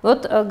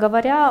 Вот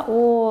говоря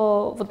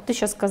вот ты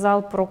сейчас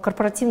сказал про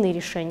корпоративные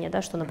решения,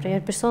 да, что, например,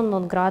 персона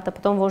нон грата,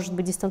 потом может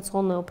быть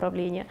дистанционное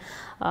управление,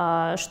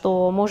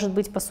 что может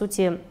быть, по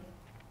сути,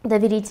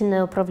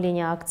 доверительное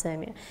управление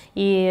акциями.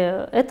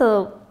 И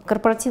это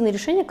корпоративные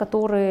решения,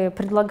 которые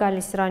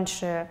предлагались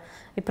раньше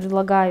и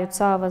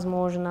предлагаются,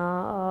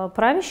 возможно,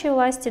 правящей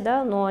власти,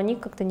 да, но они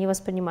как-то не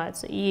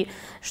воспринимаются. И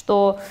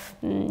что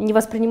не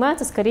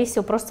воспринимаются, скорее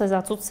всего, просто из-за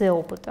отсутствия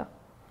опыта.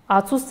 А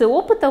отсутствие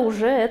опыта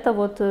уже это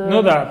вот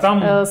ну да,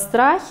 там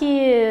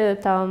страхи,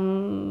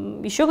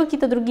 там еще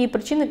какие-то другие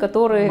причины,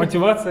 которые…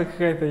 Мотивация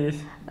какая-то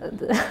есть.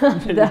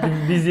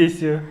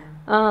 Бездействие.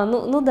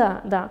 Ну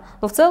да, да.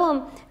 Но в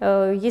целом,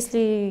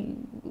 если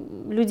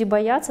люди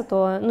боятся,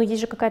 то есть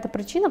же какая-то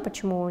причина,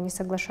 почему не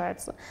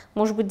соглашаются.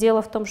 Может быть,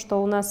 дело в том,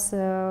 что у нас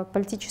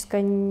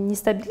политическая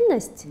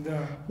нестабильность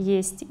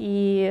есть,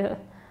 и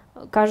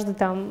каждый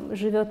там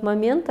живет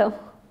моментом,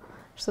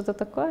 что-то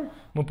такое.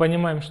 Мы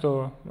понимаем,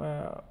 что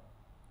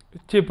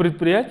те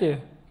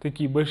предприятия,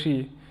 такие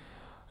большие,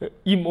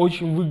 им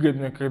очень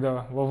выгодно,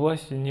 когда во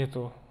власти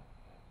нету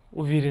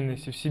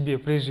уверенности в себе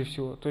прежде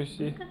всего. То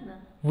есть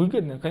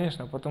выгодно,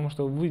 конечно, потому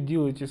что вы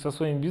делаете со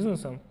своим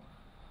бизнесом,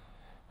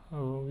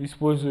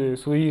 используя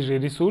свои же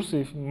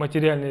ресурсы,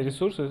 материальные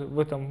ресурсы в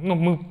этом. Ну,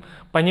 мы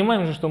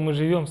понимаем же, что мы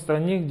живем в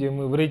стране, где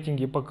мы в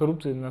рейтинге по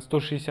коррупции на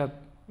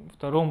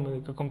 162-м или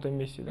каком-то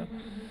месте. Да?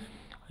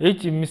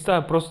 Эти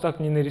места просто так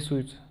не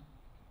нарисуются.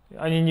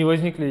 Они не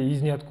возникли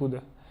из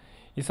ниоткуда.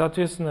 И,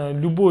 соответственно,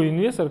 любой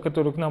инвестор,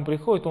 который к нам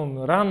приходит,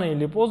 он рано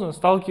или поздно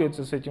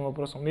сталкивается с этим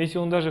вопросом. Если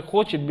он даже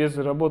хочет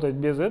работать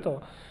без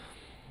этого,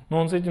 но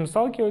он с этим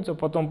сталкивается,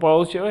 потом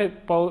получает,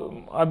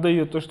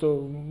 отдает то,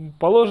 что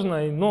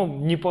положено, но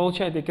не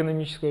получает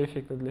экономического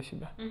эффекта для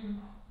себя.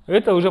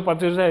 Это уже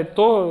подтверждает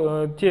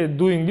те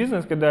doing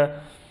business,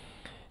 когда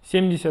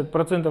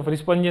 70%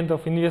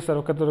 респондентов,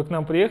 инвесторов, которые к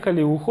нам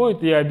приехали,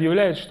 уходят и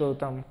объявляют, что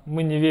там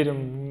мы не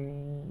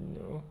верим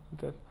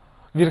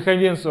в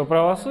верховенство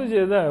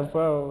правосудия, да,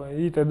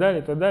 и так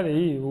далее,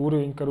 и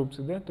уровень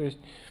коррупции. Да? То есть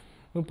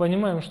мы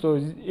понимаем, что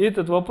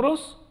этот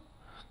вопрос,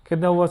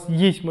 когда у вас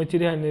есть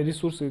материальные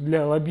ресурсы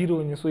для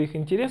лоббирования своих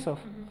интересов,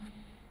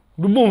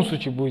 в любом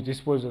случае будет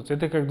использоваться.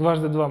 Это как 2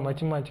 × 2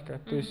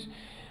 математика. То есть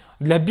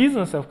для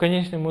бизнеса в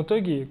конечном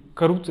итоге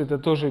коррупция это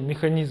тоже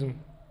механизм.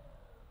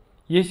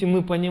 Если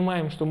мы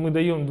понимаем, что мы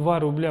даем 2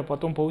 рубля,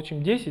 потом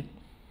получим 10,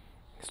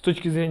 с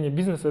точки зрения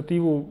бизнеса ты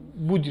его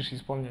будешь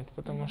исполнять,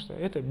 потому что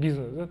это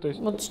бизнес. Да? То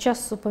есть… Вот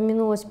сейчас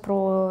упомянулось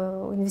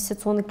про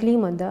инвестиционный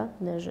климат, да,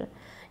 даже.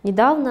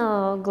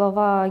 Недавно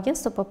глава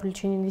агентства по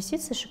привлечению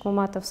инвестиций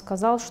Шикмаматов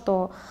сказал,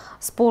 что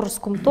спор с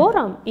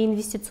Кумтором и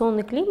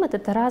инвестиционный климат –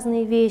 это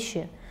разные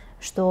вещи,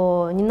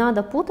 что не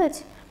надо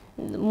путать,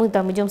 мы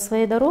там идем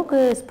своей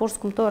дорогой, спор с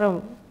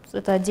Кумтором –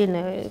 это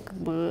отдельная как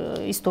бы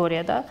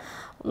история, да.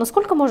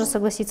 Насколько можно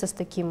согласиться с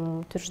таким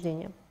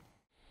утверждением?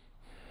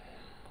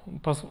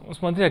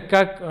 Смотря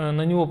как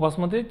на него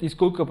посмотреть и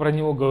сколько про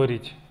него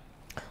говорить.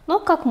 Ну,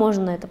 как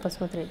можно на это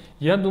посмотреть?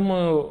 Я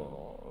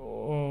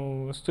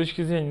думаю, с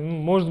точки зрения,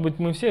 может быть,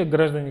 мы все,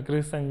 граждане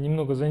Кыргызстана,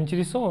 немного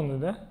заинтересованы,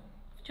 да?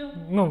 В чем?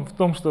 Ну, в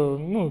том, что,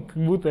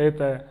 как будто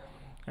это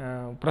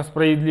про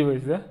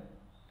справедливость, да?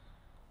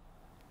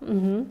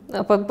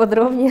 А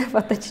подробнее,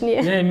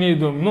 поточнее? Я имею в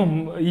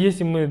виду,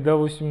 если мы,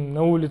 допустим,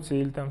 на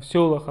улице или там в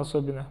селах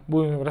особенно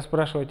будем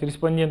расспрашивать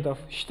респондентов,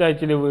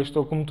 считаете ли вы,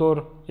 что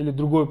Кумтор или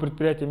другое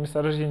предприятие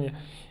месторождения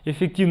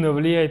эффективно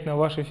влияет на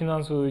вашу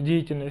финансовую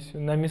деятельность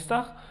на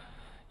местах,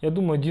 я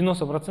думаю,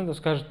 90%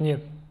 скажут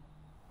нет.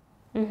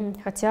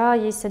 Хотя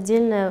есть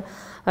отдельный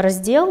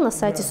раздел на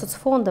сайте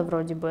соцфонда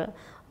вроде бы,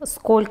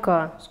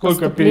 сколько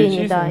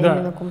поступлений, да,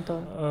 именно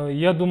Кумтор.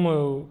 Я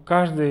думаю,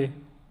 каждый,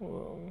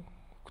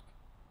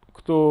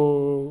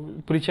 кто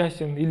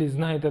причастен или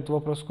знает этот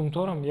вопрос с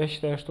Кумтором, я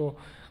считаю, что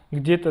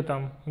где-то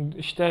там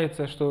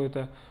считается, что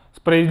это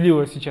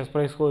справедливо сейчас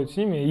происходит с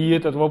ними, и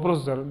этот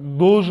вопрос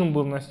должен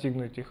был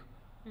настигнуть их.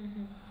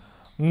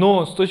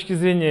 Но с точки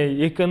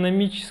зрения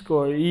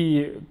экономического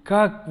и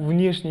как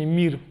внешний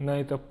мир на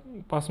это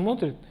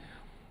посмотрит,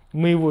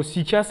 мы его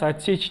сейчас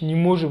отсечь не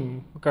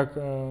можем, как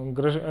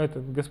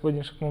этот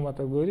господин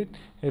Шикмаматов говорит,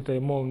 это,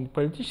 мол,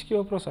 политический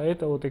вопрос, а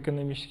это вот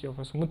экономический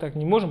вопрос. Мы так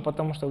не можем,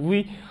 потому что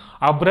вы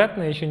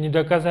обратно еще не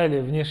доказали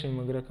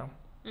внешним игрокам.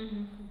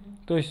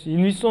 То есть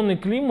инвестиционный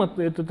климат –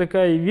 это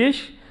такая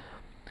вещь,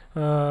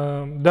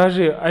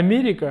 даже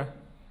Америка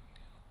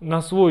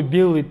на свой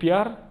белый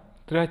пиар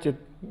тратит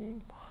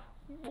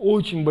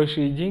очень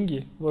большие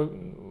деньги,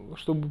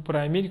 чтобы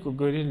про Америку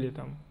говорили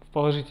там в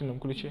положительном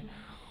ключе.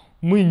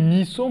 Мы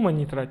ни сома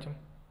не тратим.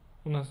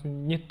 У нас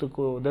нет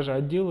такого даже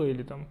отдела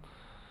или там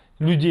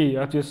людей,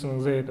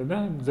 ответственных за это,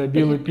 да, за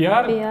белый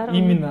пиар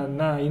именно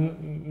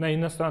на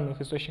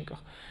иностранных источниках.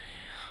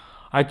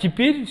 А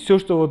теперь все,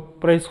 что вот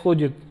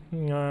происходит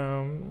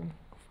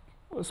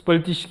с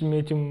политическим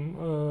этим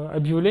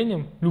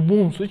объявлением, в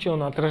любом случае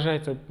он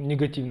отражается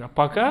негативно.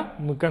 Пока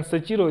мы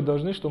констатировать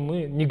должны, что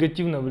мы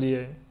негативно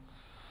влияем.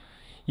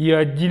 И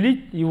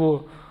отделить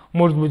его,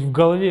 может быть, в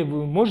голове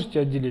вы можете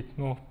отделить,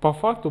 но по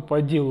факту,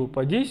 по делу,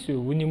 по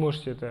действию вы не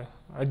можете это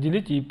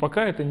отделить, и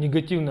пока это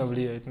негативно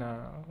влияет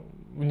на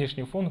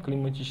внешний фон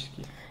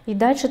климатический. И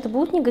дальше это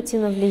будет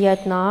негативно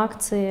влиять на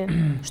акции?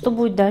 Что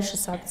будет дальше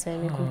с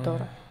акциями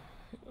Кумтора?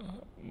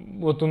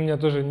 Вот у меня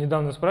тоже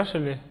недавно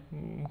спрашивали,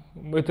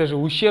 это же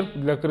ущерб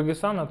для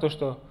Кыргызстана, то,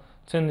 что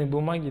ценные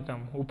бумаги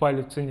там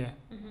упали в цене.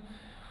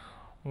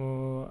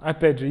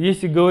 Опять же,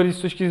 если говорить с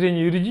точки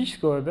зрения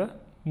юридического, да,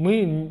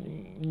 мы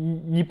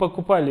не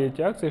покупали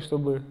эти акции,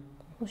 чтобы...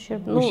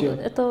 Ущерб. Ну,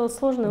 это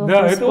сложный вопрос.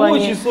 Да, это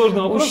очень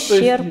сложный вопрос.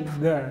 Ущерб.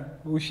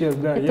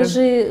 Ущерб, да. Это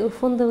же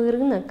фондовый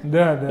рынок.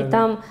 Да. И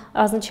там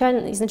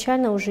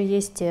изначально уже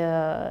есть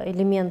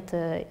элемент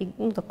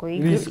такой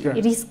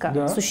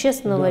риска,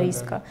 существенного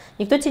риска.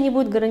 Никто тебе не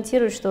будет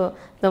гарантировать, что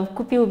там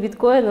купил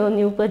биткоин, и он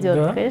не упадет.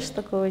 Да.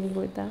 Конечно, такого не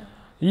будет, да.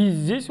 И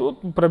здесь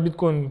вот про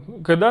биткоин.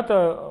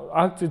 Когда-то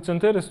акции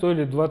Центеры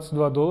стоили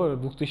 $22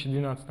 в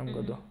 2012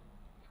 году.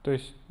 То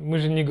есть мы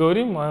же не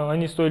говорим,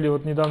 они стоили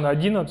вот недавно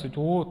 11,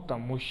 вот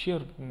там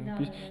ущерб. Да.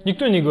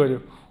 Никто не говорил.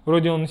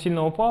 Вроде он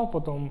сильно упал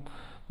потом,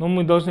 но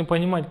мы должны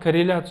понимать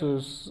корреляцию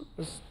с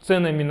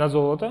ценами на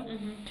золото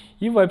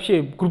и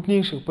вообще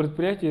крупнейших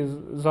предприятий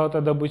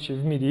золотодобычи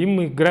в мире. И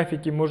мы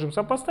графики можем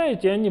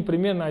сопоставить, и они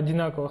примерно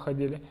одинаково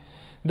ходили.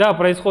 Да,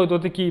 происходят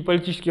вот такие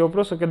политические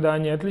вопросы, когда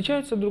они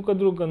отличаются друг от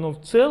друга, но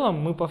в целом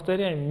мы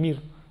повторяем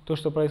мир, то,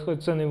 что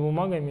происходит с ценными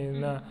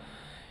бумагами.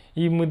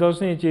 И мы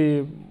должны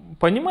эти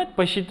понимать,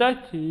 посчитать,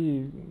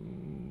 и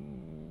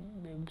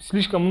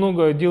слишком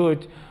много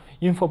делать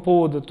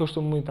инфоповода, то,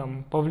 что мы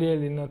там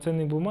повлияли на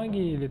ценные бумаги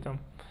или там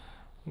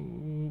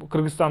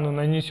Кыргызстану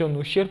нанесен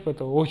ущерб,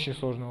 это очень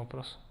сложный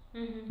вопрос.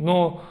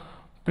 Но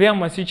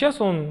прямо сейчас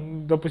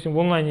он, допустим, в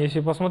онлайне, если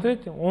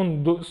посмотреть,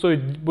 он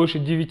стоит больше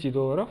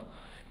 $9,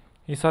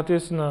 и,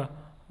 соответственно,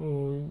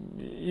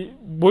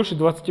 больше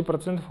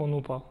 20% он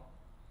упал.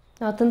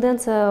 А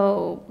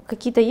тенденция,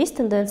 какие-то есть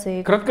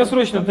тенденции?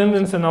 Краткосрочная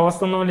тенденция на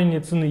восстановление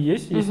цены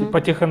есть, если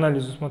по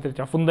теханализу смотреть.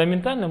 А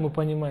фундаментально мы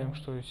понимаем,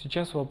 что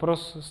сейчас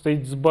вопрос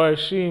стоит с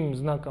большим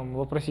знаком,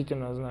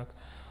 вопросительного знака.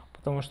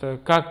 Потому что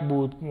как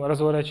будут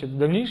разворачивать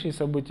дальнейшие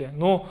события.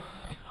 Но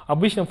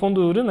обычно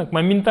фондовый рынок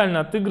моментально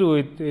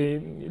отыгрывает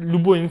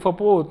любой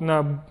инфоповод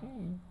на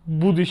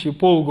будущие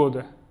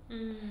полгода.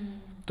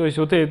 То есть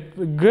вот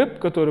этот гэп,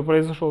 который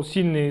произошел,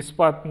 сильный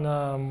спад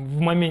в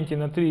моменте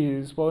на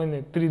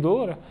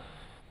 $3,5–3,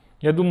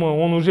 я думаю,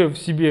 он уже в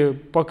себе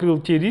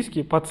покрыл те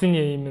риски по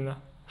цене именно,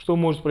 что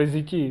может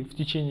произойти в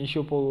течение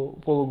еще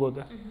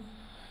полугода.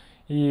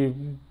 И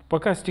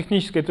пока с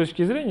технической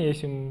точки зрения,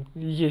 если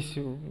есть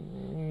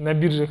на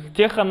биржах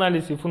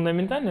теханализ и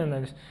фундаментальный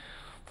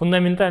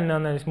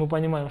анализ, мы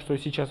понимаем, что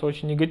сейчас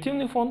очень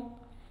негативный фон,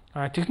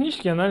 а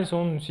технический анализ,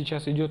 он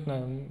сейчас идет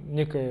на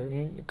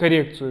некую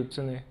коррекцию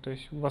цены, то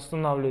есть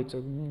восстанавливается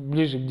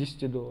ближе к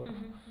 $10.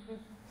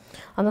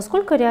 А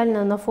насколько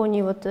реально на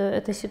фоне вот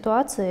этой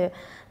ситуации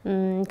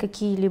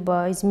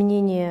какие-либо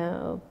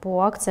изменения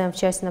по акциям, в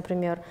части,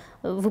 например,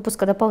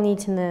 выпуска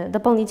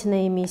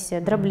дополнительная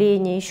эмиссия,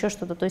 дробление, еще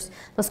что-то? То есть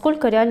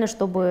насколько реально,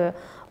 чтобы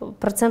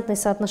процентные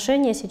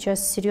соотношения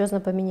сейчас серьезно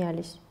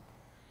поменялись?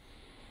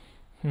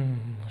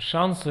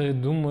 Шансы,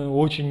 думаю,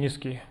 очень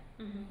низкие.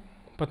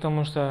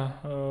 Потому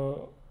что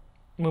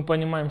мы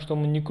понимаем, что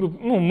мы не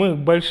мы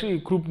большие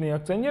крупные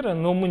акционеры,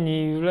 но мы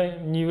не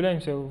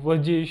являемся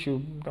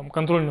владеющим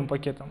контрольным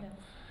пакетом.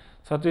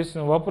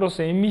 Соответственно,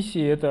 вопросы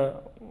эмиссии —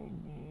 это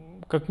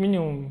как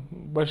минимум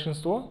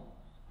большинство.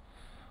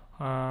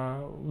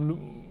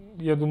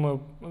 Я думаю,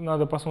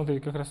 надо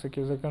посмотреть как раз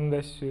таки в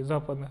законодательстве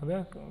западных,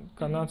 да,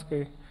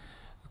 канадское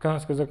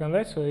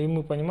законодательство, и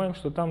мы понимаем,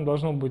 что там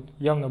должно быть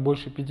явно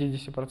больше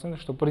 50%,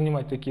 чтобы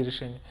принимать такие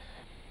решения.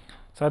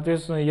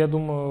 Соответственно, я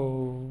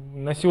думаю,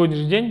 на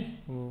сегодняшний день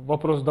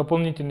вопрос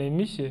дополнительной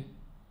эмиссии,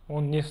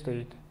 он не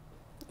стоит.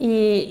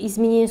 И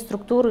изменение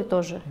структуры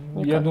тоже?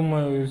 Никак. Я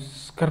думаю,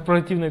 с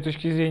корпоративной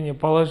точки зрения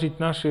положить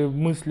наши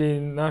мысли,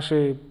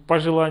 наши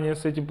пожелания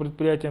с этим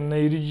предприятием на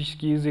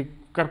юридический язык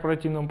в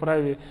корпоративном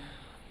праве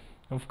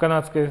в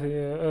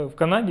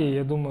Канаде,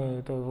 я думаю,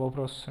 это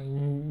вопрос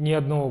не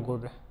одного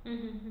года.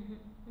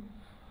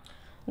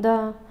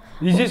 Да.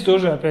 И здесь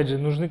тоже, опять же,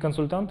 нужны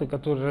консультанты,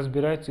 которые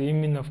разбираются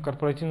именно в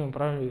корпоративном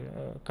праве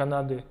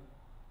Канады.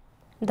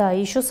 Да,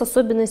 и еще с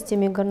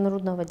особенностями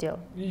горнорудного дела.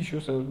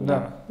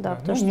 Да.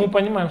 Ну, мы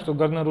понимаем, что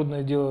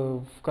горнорудное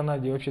дело в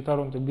Канаде, вообще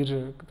Торонто,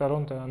 биржа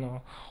Торонто,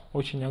 оно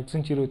очень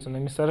акцентируется на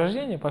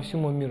месторождение по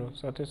всему миру.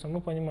 Соответственно,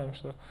 мы понимаем,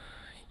 что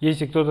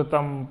если кто-то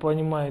там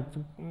понимает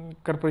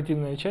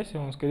корпоративная часть,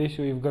 он, скорее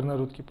всего, и в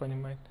горнорудке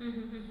понимает.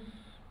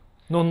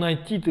 Но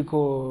найти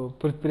такого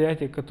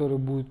предприятия, которое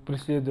будет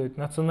преследовать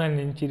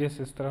национальные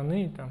интересы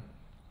страны, там,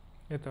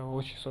 это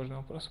очень сложный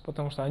вопрос,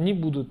 потому что они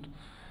будут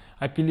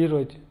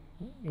апеллировать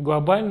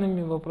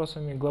глобальными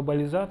вопросами,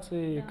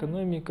 глобализацией,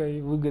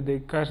 экономикой, выгодой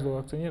каждого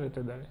акционера и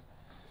так далее.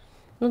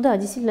 Ну да,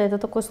 действительно, это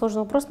такой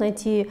сложный вопрос,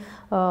 найти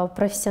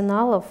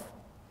профессионалов,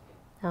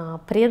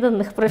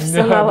 преданных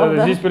профессионалов.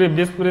 Да. Здесь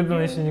без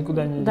преданности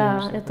никуда не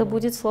денешься. Да, это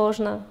будет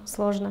сложно.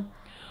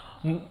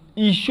 И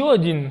еще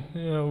один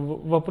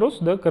вопрос,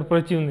 да,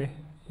 корпоративный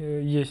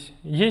есть.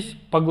 Есть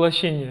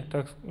поглощение,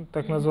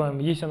 так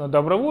называемое. Есть оно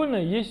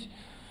добровольное, есть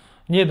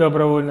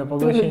недобровольное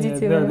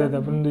поглощение.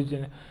 Да,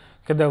 принудительное.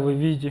 Когда вы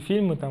видите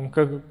фильмы, там,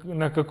 как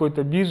на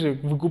какой-то бирже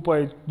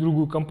выкупает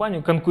другую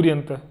компанию,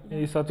 конкурента,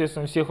 и,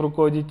 соответственно, всех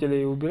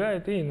руководителей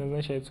убирает и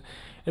назначается.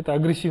 Это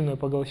агрессивное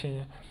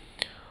поглощение.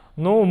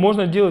 Но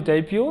можно делать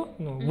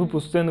IPO,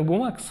 выпуск ценных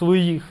бумаг,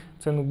 своих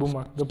ценных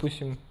бумаг,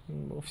 допустим,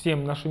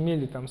 всем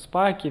нашумели, там,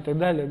 спаки и так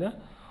далее, да?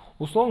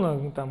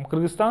 Условно, там,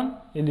 Кыргызстан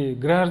или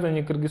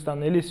граждане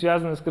Кыргызстана, или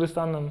связанные с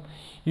Кыргызстаном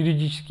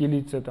юридические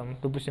лица, там,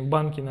 допустим,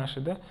 банки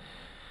наши, да?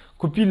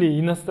 Купили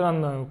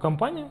иностранную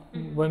компанию,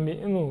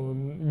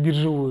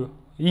 биржевую,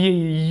 и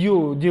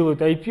ее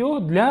делают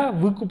IPO для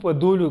выкупа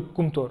доли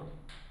Кумтор.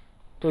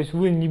 То есть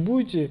вы не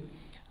будете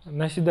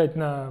наседать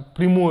на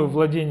прямое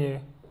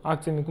владение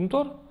акциями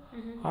Кумтор,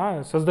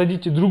 а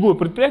создадите другое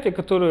предприятие,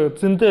 которое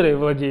центерой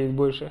владеет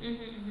больше.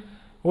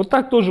 Вот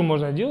так тоже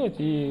можно делать,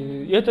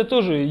 и это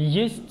тоже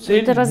есть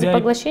цель. Это разве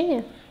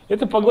поглощение?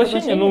 Это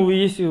поглощение, но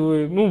если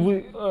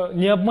вы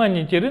не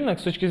обманете рынок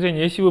с точки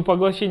зрения, если вы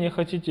поглощение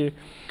хотите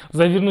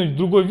завернуть в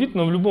другой вид,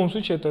 но в любом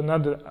случае это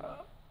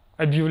надо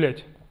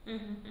объявлять,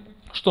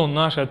 что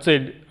наша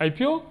цель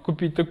IPO,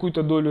 купить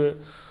такую-то долю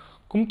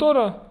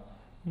Кумтора,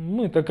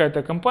 мы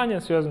такая-то компания,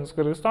 связана с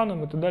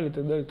Кыргызстаном и так далее, и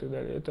так далее, и так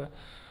далее. Это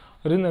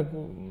рынок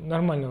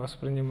нормально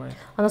воспринимает.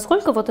 А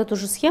насколько вот эту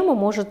же схему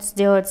может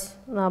сделать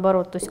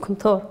наоборот, то есть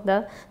Кумтор,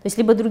 да? То есть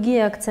либо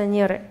другие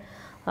акционеры?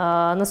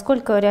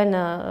 Насколько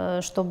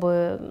реально,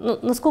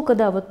 насколько,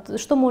 да, вот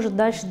что может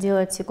дальше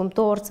делать и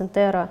Кумтор,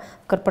 Центера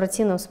в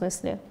корпоративном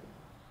смысле?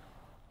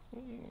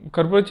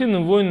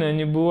 Корпоративные войны,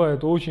 они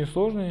бывают очень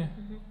сложные,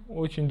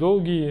 очень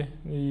долгие,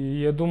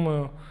 и я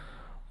думаю,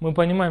 мы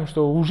понимаем,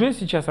 что уже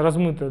сейчас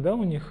размыто, да,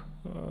 у них,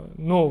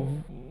 но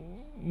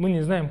мы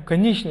не знаем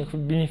конечных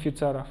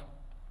бенефициаров.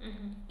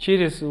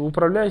 Через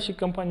управляющие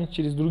компании,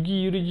 через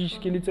другие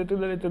юридические лица и так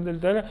далее, и так далее,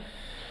 и так далее.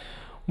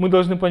 Мы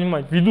должны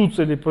понимать,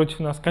 ведутся ли против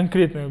нас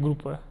конкретная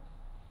группа.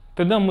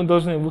 Тогда мы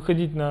должны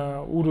выходить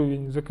на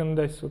уровень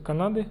законодательства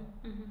Канады,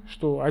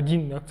 что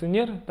один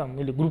акционер там,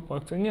 или группа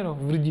акционеров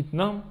вредит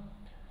нам,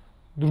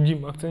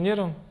 другим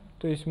акционерам.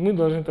 То есть мы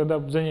должны тогда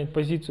занять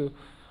позицию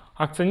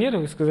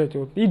акционеров и сказать,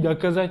 вот, и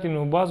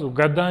доказательную базу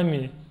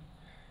годами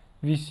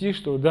вести,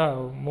 что да,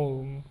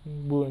 мол,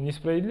 было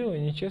несправедливо,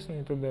 нечестно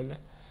и так далее.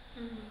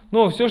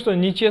 Но все, что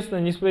нечестно,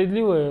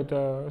 несправедливо,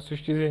 это с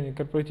точки зрения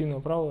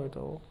корпоративного права, это...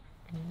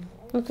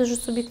 Ну, это же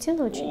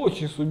субъективно очень.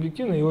 Очень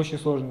субъективно и очень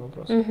сложный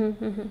вопрос.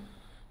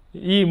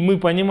 И мы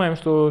понимаем,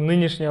 что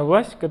нынешняя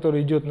власть,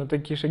 которая идет на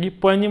такие шаги,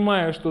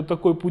 понимая, что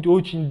такой путь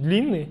очень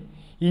длинный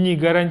и не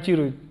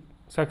гарантирует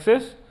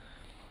success,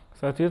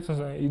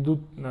 соответственно, идут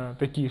на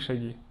такие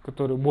шаги,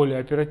 которые более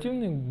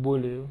оперативные,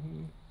 более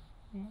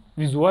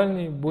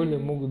визуальные, более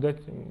могут дать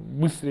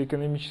быстрый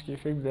экономический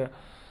эффект для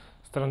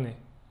страны.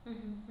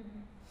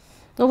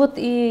 Ну вот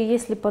и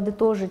если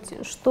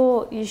подытожить,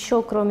 что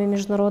еще кроме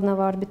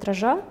международного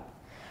арбитража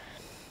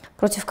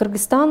против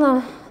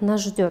Кыргызстана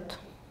нас ждет?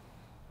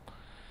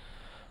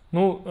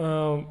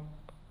 Ну,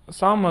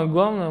 самое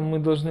главное, мы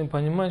должны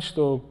понимать,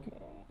 что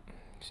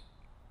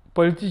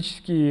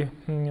политические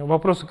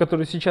вопросы,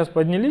 которые сейчас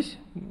поднялись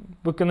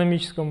в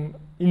экономическом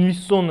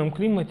инвестиционном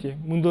климате,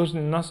 мы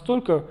должны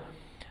настолько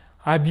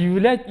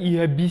объявлять и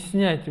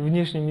объяснять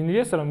внешним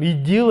инвесторам и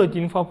делать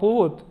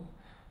инфоповод,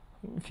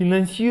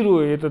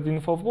 финансируя этот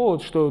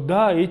инфоповод, что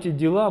да, эти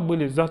дела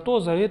были за то,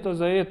 за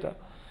это.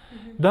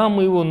 Да,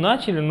 мы его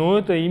начали, но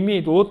это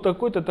имеет вот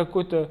такой-то,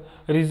 такой-то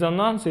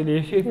резонанс или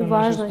эффект на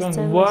нашу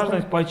страну.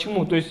 Важность.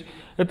 Почему? То есть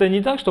это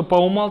не так, что по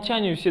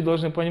умолчанию все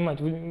должны понимать.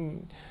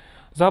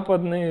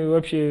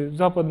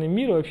 Западный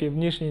мир, вообще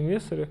внешние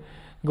инвесторы,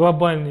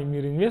 глобальный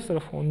мир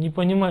инвесторов, он не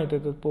понимает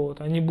этот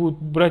повод. Они будут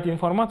брать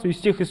информацию из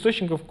тех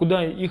источников,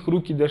 куда их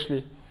руки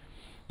дошли.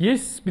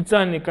 Есть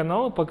специальные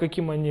каналы, по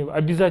каким они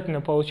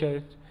обязательно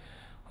получают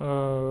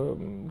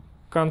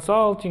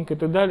консалтинг и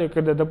так далее,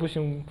 когда,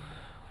 допустим,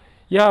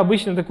 я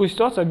обычно такую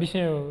ситуацию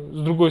объясняю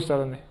с другой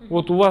стороны.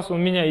 Вот у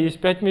меня есть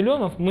 5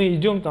 миллионов, мы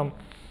идем там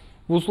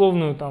в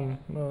условную там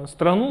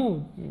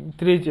страну,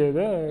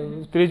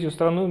 третью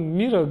страну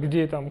мира,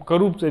 где там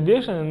коррупция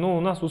бешеная, но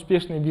у нас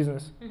успешный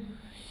бизнес.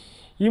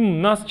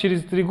 Им нас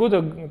через 3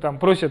 года там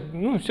просят,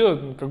 ну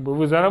все, как бы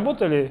вы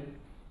заработали,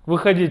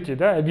 выходите,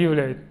 да,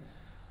 объявляет.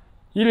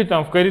 Или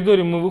там в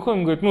коридоре мы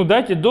выходим, говорят, ну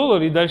дайте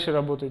 $1 и дальше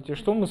работайте.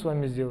 Что мы с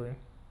вами сделаем?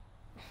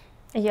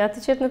 Я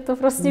отвечать на этот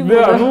вопрос не буду.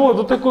 Да, ну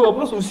вот такой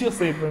вопрос у всех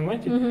стоит,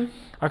 понимаете?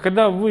 А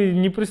когда вы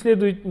не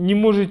преследуете, не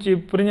можете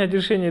принять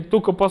решение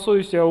только по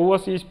совести, а у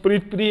вас есть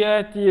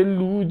предприятия,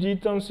 люди,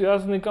 там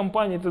связанные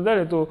компании и так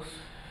далее, то,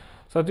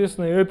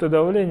 соответственно, это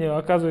давление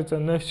оказывается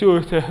на все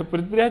это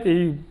предприятие,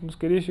 и,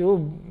 скорее всего,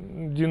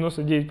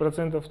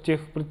 99%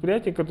 тех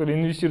предприятий,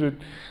 которые инвестируют,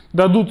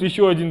 дадут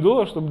еще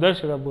 $1, чтобы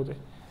дальше работать.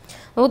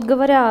 Ну вот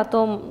говоря о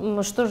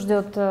том, что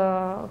ждет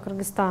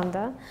Кыргызстан,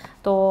 да,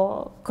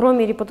 то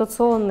кроме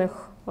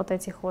репутационных вот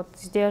этих вот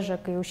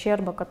издержек и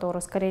ущерба,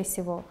 который, скорее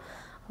всего,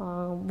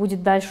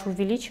 будет дальше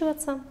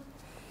увеличиваться,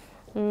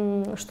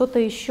 что-то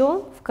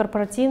еще в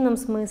корпоративном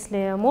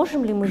смысле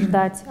можем ли мы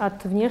ждать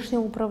от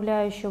внешнего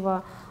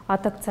управляющего,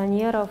 от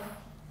акционеров,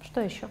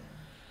 что еще?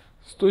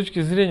 С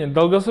точки зрения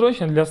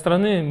долгосрочной для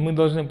страны мы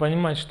должны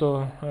понимать,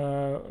 что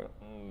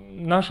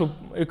нашу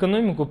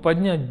экономику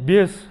поднять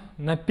без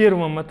на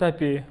первом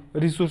этапе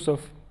ресурсов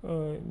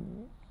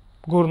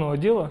горного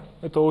дела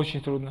это очень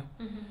трудно.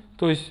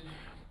 То есть,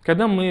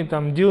 когда мы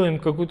там делаем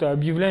какую-то,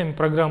 объявляем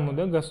программу,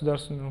 да,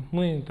 государственную,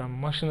 мы там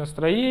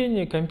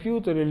машиностроение,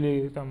 компьютер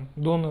или там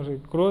доноры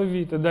крови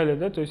и так далее,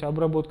 да, то есть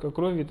обработка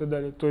крови и так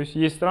далее. То есть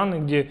есть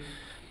страны, где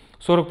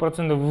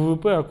 40%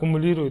 ВВП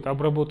аккумулирует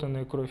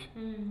обработанная кровь.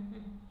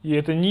 И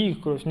это не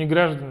их кровь, не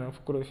гражданов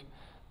кровь.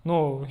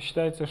 Но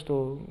считается,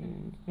 что,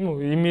 ну,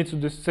 имеется в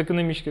виду с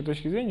экономической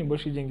точки зрения,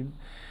 большие деньги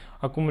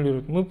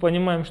аккумулируют. Мы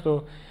понимаем,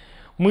 что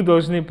мы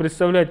должны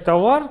представлять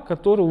товар,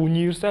 который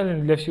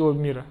универсален для всего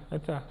мира.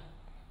 Это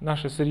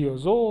наше сырье,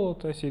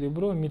 золото,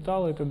 серебро,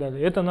 металлы и так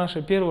далее. Это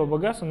наше первое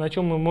богатство, на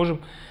чем мы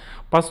можем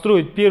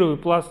построить первый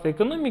пласт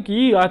экономики,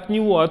 и от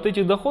него, от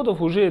этих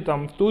доходов уже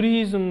там в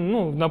туризм,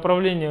 ну, в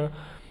направление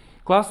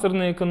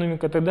кластерная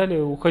экономика и так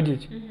далее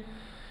уходить.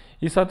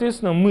 И,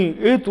 соответственно, мы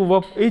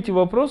эти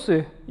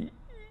вопросы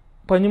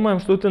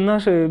понимаем, что это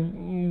наш,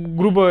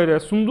 грубо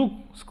говоря, сундук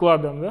с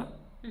кладом, да?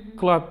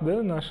 Клад,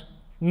 да, наш.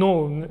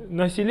 Но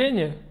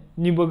население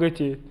не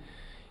богатеет.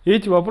 И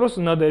эти вопросы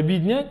надо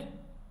объединять.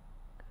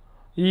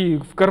 И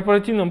в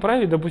корпоративном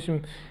праве,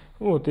 допустим,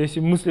 вот,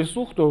 если мысли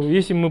вслух, то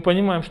если мы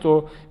понимаем,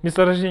 что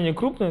месторождение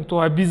крупное,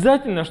 то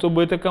обязательно,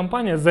 чтобы эта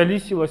компания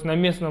залистилась на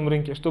местном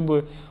рынке,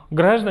 чтобы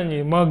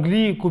граждане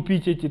могли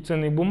купить эти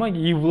ценные бумаги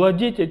и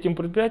владеть этим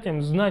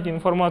предприятием, знать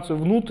информацию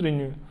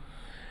внутреннюю,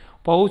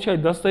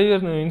 получать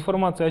достоверную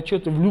информацию,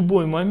 отчеты в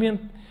любой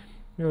момент.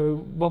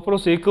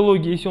 Вопросы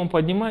экологии, если он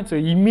поднимается,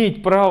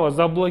 иметь право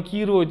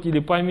заблокировать или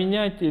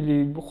поменять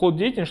или ход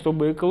деятельности,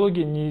 чтобы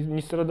экология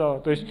не страдала.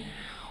 То есть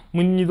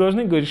мы не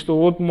должны говорить, что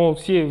вот, мол,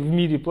 все в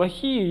мире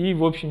плохие и,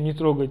 в общем, не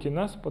трогайте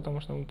нас, потому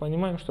что мы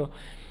понимаем, что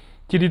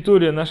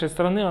территория нашей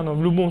страны, она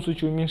в любом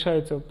случае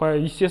уменьшается по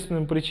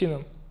естественным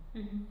причинам.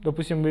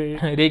 Допустим,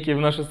 реки в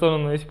нашу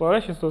сторону, если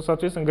поворачиваются, то,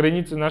 соответственно,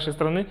 границы нашей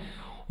страны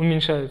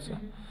уменьшаются.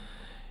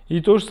 И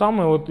то же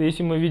самое, вот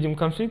если мы видим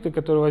конфликты,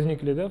 которые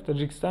возникли, да, в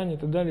Таджикистане и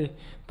так далее,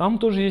 там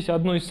тоже есть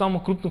одно из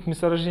самых крупных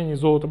месторождений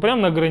золота,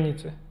 прямо на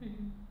границе.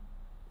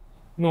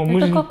 Но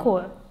это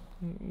какое?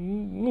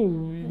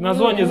 Ну,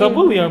 название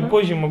забыл, я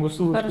позже могу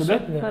ссылочку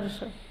дать.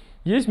 Хорошо.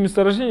 Есть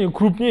месторождение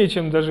крупнее,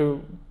 чем даже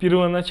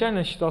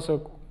первоначально считался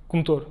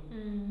Кумтор.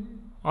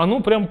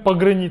 Оно прям по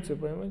границе,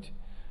 понимаете?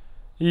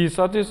 И,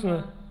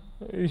 соответственно,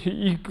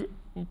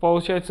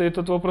 получается,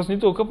 этот вопрос не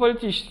только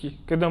политический,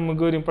 когда мы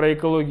говорим про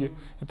экологию,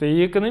 это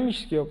и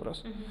экономический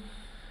вопрос.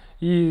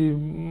 И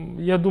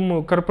я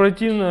думаю,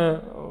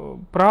 корпоративное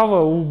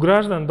право у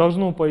граждан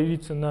должно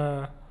появиться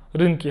на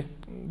рынке.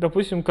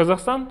 Допустим,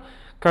 Казахстан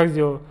как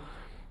сделал?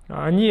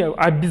 Они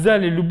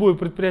обязали любое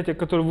предприятие,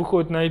 которое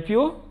выходит на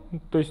IPO,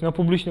 то есть на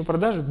публичную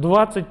продажу,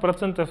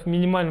 20% в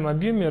минимальном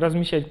объеме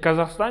размещать в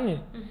Казахстане,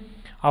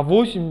 а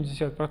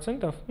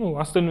 80%, ну,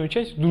 остальную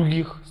часть в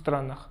других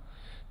странах.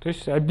 То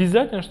есть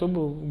обязательно,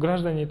 чтобы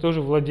граждане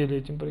тоже владели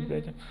этим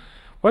предприятием.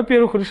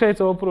 Во-первых,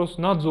 решается вопрос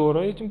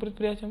надзора этим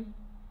предприятием.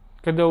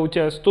 Когда у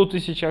тебя 100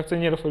 тысяч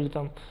акционеров или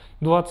там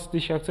 20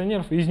 тысяч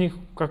акционеров, из них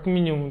как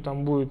минимум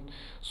там будет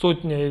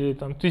сотня или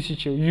там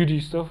 1000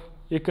 юристов,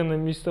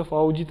 экономистов,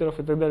 аудиторов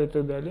и так далее, и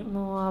так далее.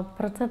 Ну а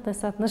процентное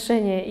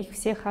соотношение их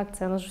всех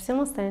акций, оно же все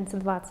равно останется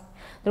 20.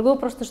 Другой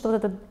вопрос, что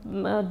вот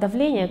это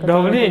давление,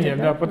 которое давление,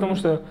 будет, да, потому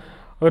что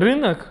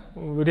рынок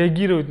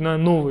реагирует на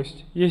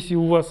новость. Если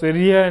у вас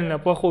реально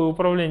плохое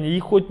управление и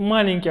хоть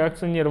маленький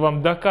акционер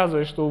вам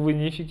доказывает, что вы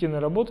неэффективно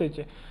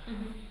работаете,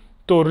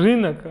 то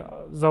рынок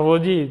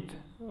завладеет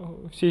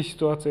всей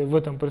ситуацией в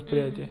этом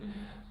предприятии.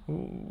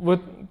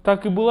 Вот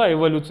так и была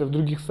эволюция в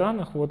других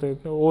странах. Вот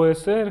это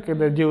ОСР,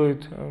 когда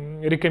делают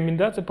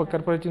рекомендации по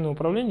корпоративному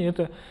управлению,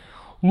 это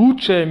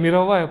лучшая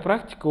мировая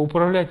практика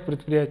управлять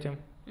предприятием.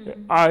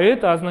 А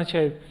это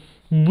означает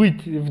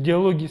быть в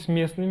диалоге с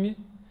местными,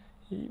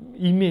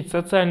 иметь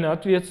социальную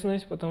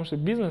ответственность, потому что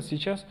бизнес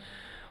сейчас,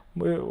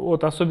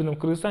 вот особенно в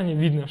Кыргызстане,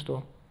 видно,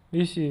 что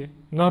если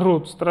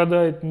народ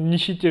страдает, в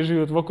нищете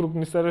живет вокруг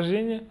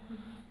месторождения,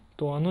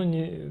 то оно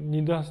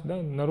не даст,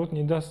 да, народ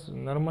не даст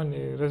нормально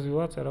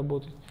развиваться,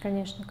 работать.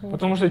 Конечно, конечно.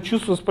 Потому что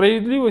чувство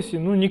справедливости,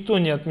 ну, никто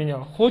не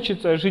отменял.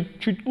 Хочется жить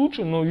чуть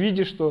лучше, но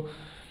видишь, что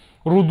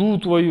руду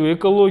твою,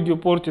 экологию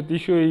портят,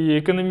 еще и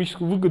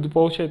экономическую выгоду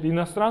получают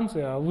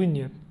иностранцы, а вы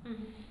нет.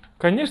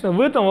 Конечно, в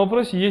этом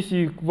вопросе есть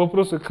и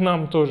вопросы к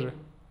нам тоже,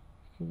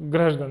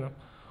 гражданам.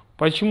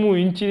 Почему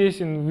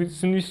интересен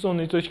с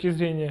инвестиционной точки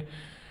зрения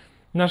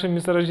наше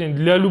месторождение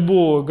для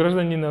любого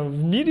гражданина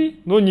в мире,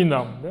 но не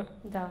нам. Да?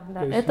 Да, да.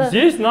 То есть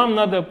здесь нам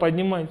надо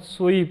поднимать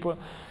свои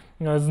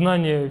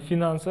знания в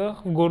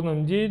финансах, в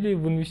горном деле,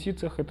 в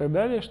инвестициях и так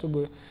далее,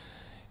 чтобы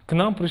к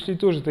нам пришли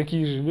тоже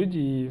такие же люди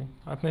и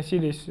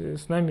относились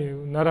с нами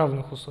на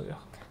равных условиях.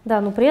 Да,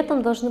 но при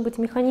этом должны быть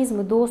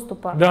механизмы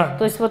доступа. Да.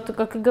 То есть, вот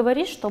как и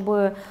говоришь,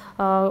 чтобы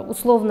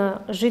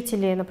условно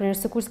жители, например,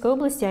 Сыкульской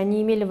области,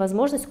 они имели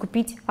возможность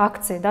купить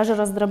акции, даже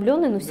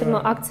раздробленные, но все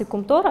равно акции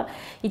Кумтора,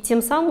 и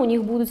тем самым у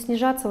них будет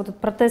снижаться вот этот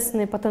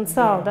протестный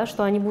потенциал, да,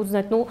 что они будут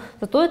знать, ну,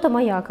 зато это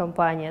моя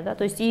компания. Да,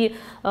 то есть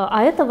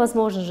а это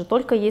возможно же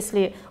только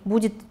если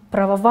будет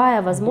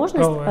правовая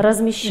возможность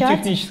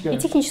размещать. И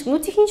техническая. Ну,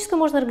 техническая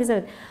можно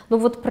организовать. Но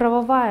вот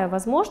правовая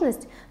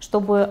возможность,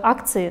 чтобы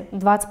акции,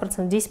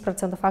 20%,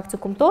 10% акций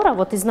Кумтора,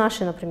 вот из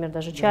нашей, например,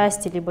 даже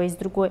части, либо из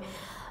другой,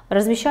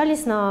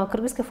 размещались на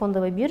Кыргызской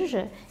фондовой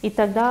бирже, и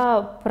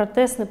тогда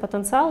протестный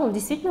потенциал, он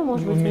действительно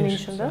может быть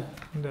уменьшен, да?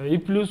 Да, и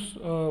плюс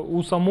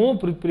у самого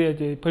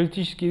предприятия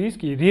политические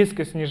риски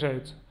резко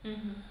снижаются.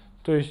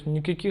 То есть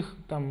никаких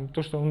там,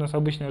 то, что у нас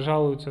обычно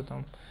жалуются,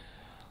 там,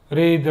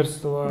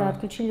 рейдерство. Да,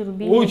 отключили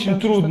рубильник. Очень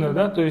трудно,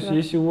 да, то есть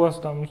если у вас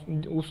там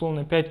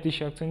условно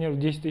 5000 акционеров,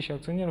 10 тысяч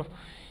акционеров,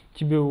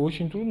 тебе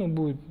очень трудно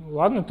будет.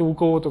 Ладно, ты у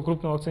кого-то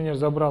крупного акционера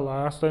забрал,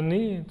 а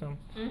остальные там.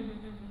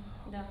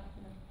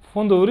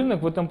 Фондовый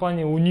рынок в этом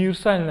плане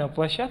универсальная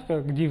площадка,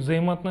 где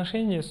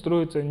взаимоотношения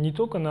строятся не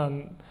только на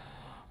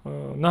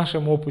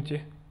нашем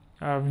опыте,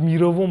 а в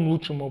мировом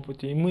лучшем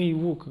опыте. И мы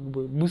его как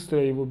бы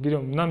быстро его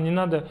берем. Нам не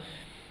надо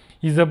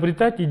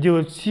изобретать и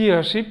делать все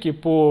ошибки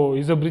по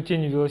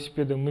изобретению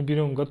велосипеда. Мы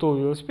берем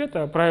готовый велосипед,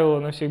 а правила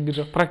на всех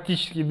биржах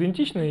практически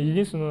идентичны,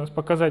 единственное, у нас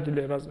показатели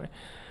разные.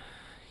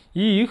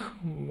 И их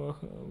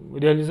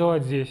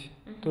реализовать здесь.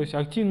 То есть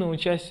активное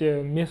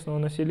участие местного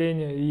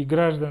населения и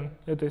граждан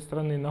этой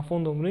страны на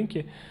фондовом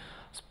рынке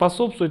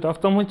способствует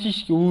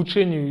автоматически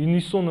улучшению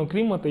инвестиционного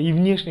климата и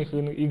внешних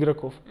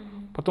игроков.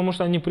 Потому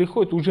что они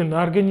приходят уже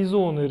на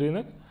организованный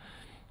рынок.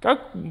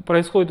 Как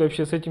происходит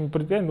вообще с этими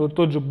предприятиями? Вот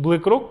тот же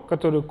BlackRock,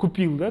 который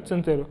купил, да,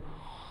 Центеру,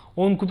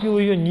 он купил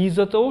ее не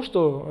из-за того,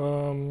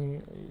 что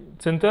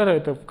Центера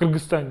это в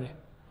Кыргызстане,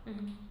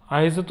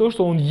 а из-за того,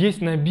 что он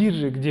есть на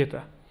бирже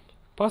где-то.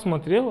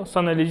 Посмотрел,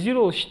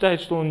 санализировал,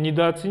 считает, что он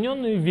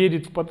недооцененный,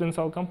 верит в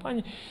потенциал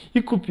компании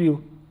и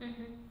купил.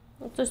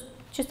 То есть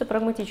чисто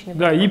прагматичный.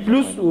 Да, и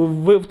плюс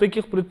в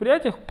таких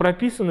предприятиях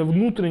прописаны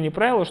внутренние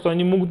правила, что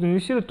они могут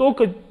инвестировать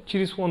только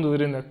через фондовый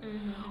рынок.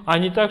 А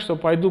не так, что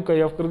пойду-ка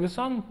я в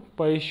Кыргызстан,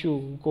 поищу,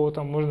 у кого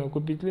там можно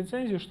купить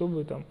лицензию,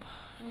 чтобы там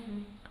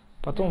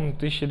потом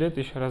 1000 лет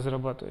еще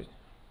разрабатывать.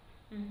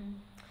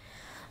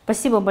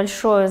 Спасибо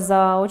большое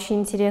за очень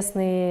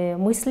интересные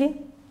мысли,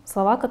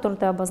 слова, которые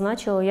ты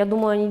обозначил. Я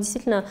думаю, они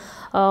действительно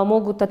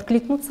могут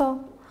откликнуться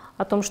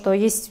о том, что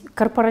есть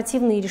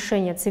корпоративные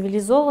решения,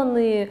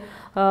 цивилизованные,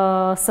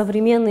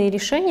 современные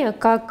решения,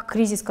 как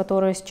кризис,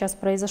 который сейчас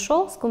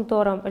произошел с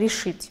Кумтором,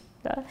 решить.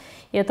 Да?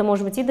 И это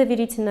может быть и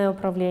доверительное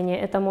управление,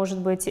 это может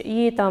быть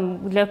и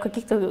там, для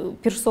каких-то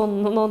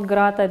персон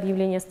нон-грата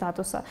объявление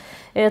статуса,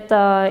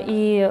 это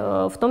и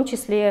в том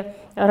числе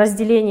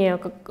разделение,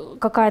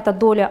 какая-то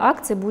доля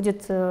акций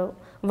будет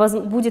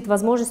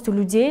возможность у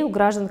людей, у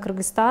граждан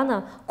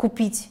Кыргызстана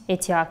купить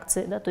эти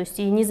акции, да? То есть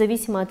и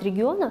независимо от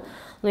региона,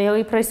 но я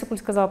и про Исыкуль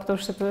сказала, потому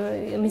что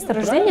это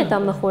месторождение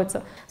там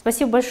находится.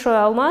 Спасибо большое,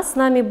 Алмаз. С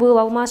нами был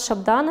Алмаз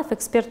Шабданов,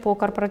 эксперт по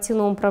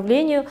корпоративному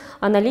управлению,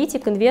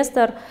 аналитик,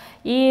 инвестор.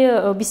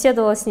 И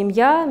беседовала с ним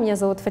я, меня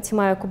зовут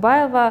Фатима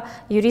Якупбаева,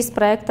 юрист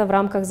проекта «В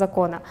рамках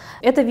закона».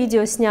 Это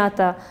видео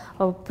снято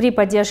при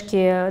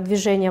поддержке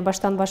движения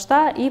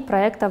Баштан-Башта и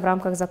проекта «В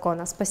рамках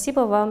закона».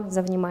 Спасибо вам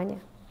за внимание.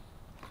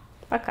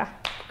 Пока.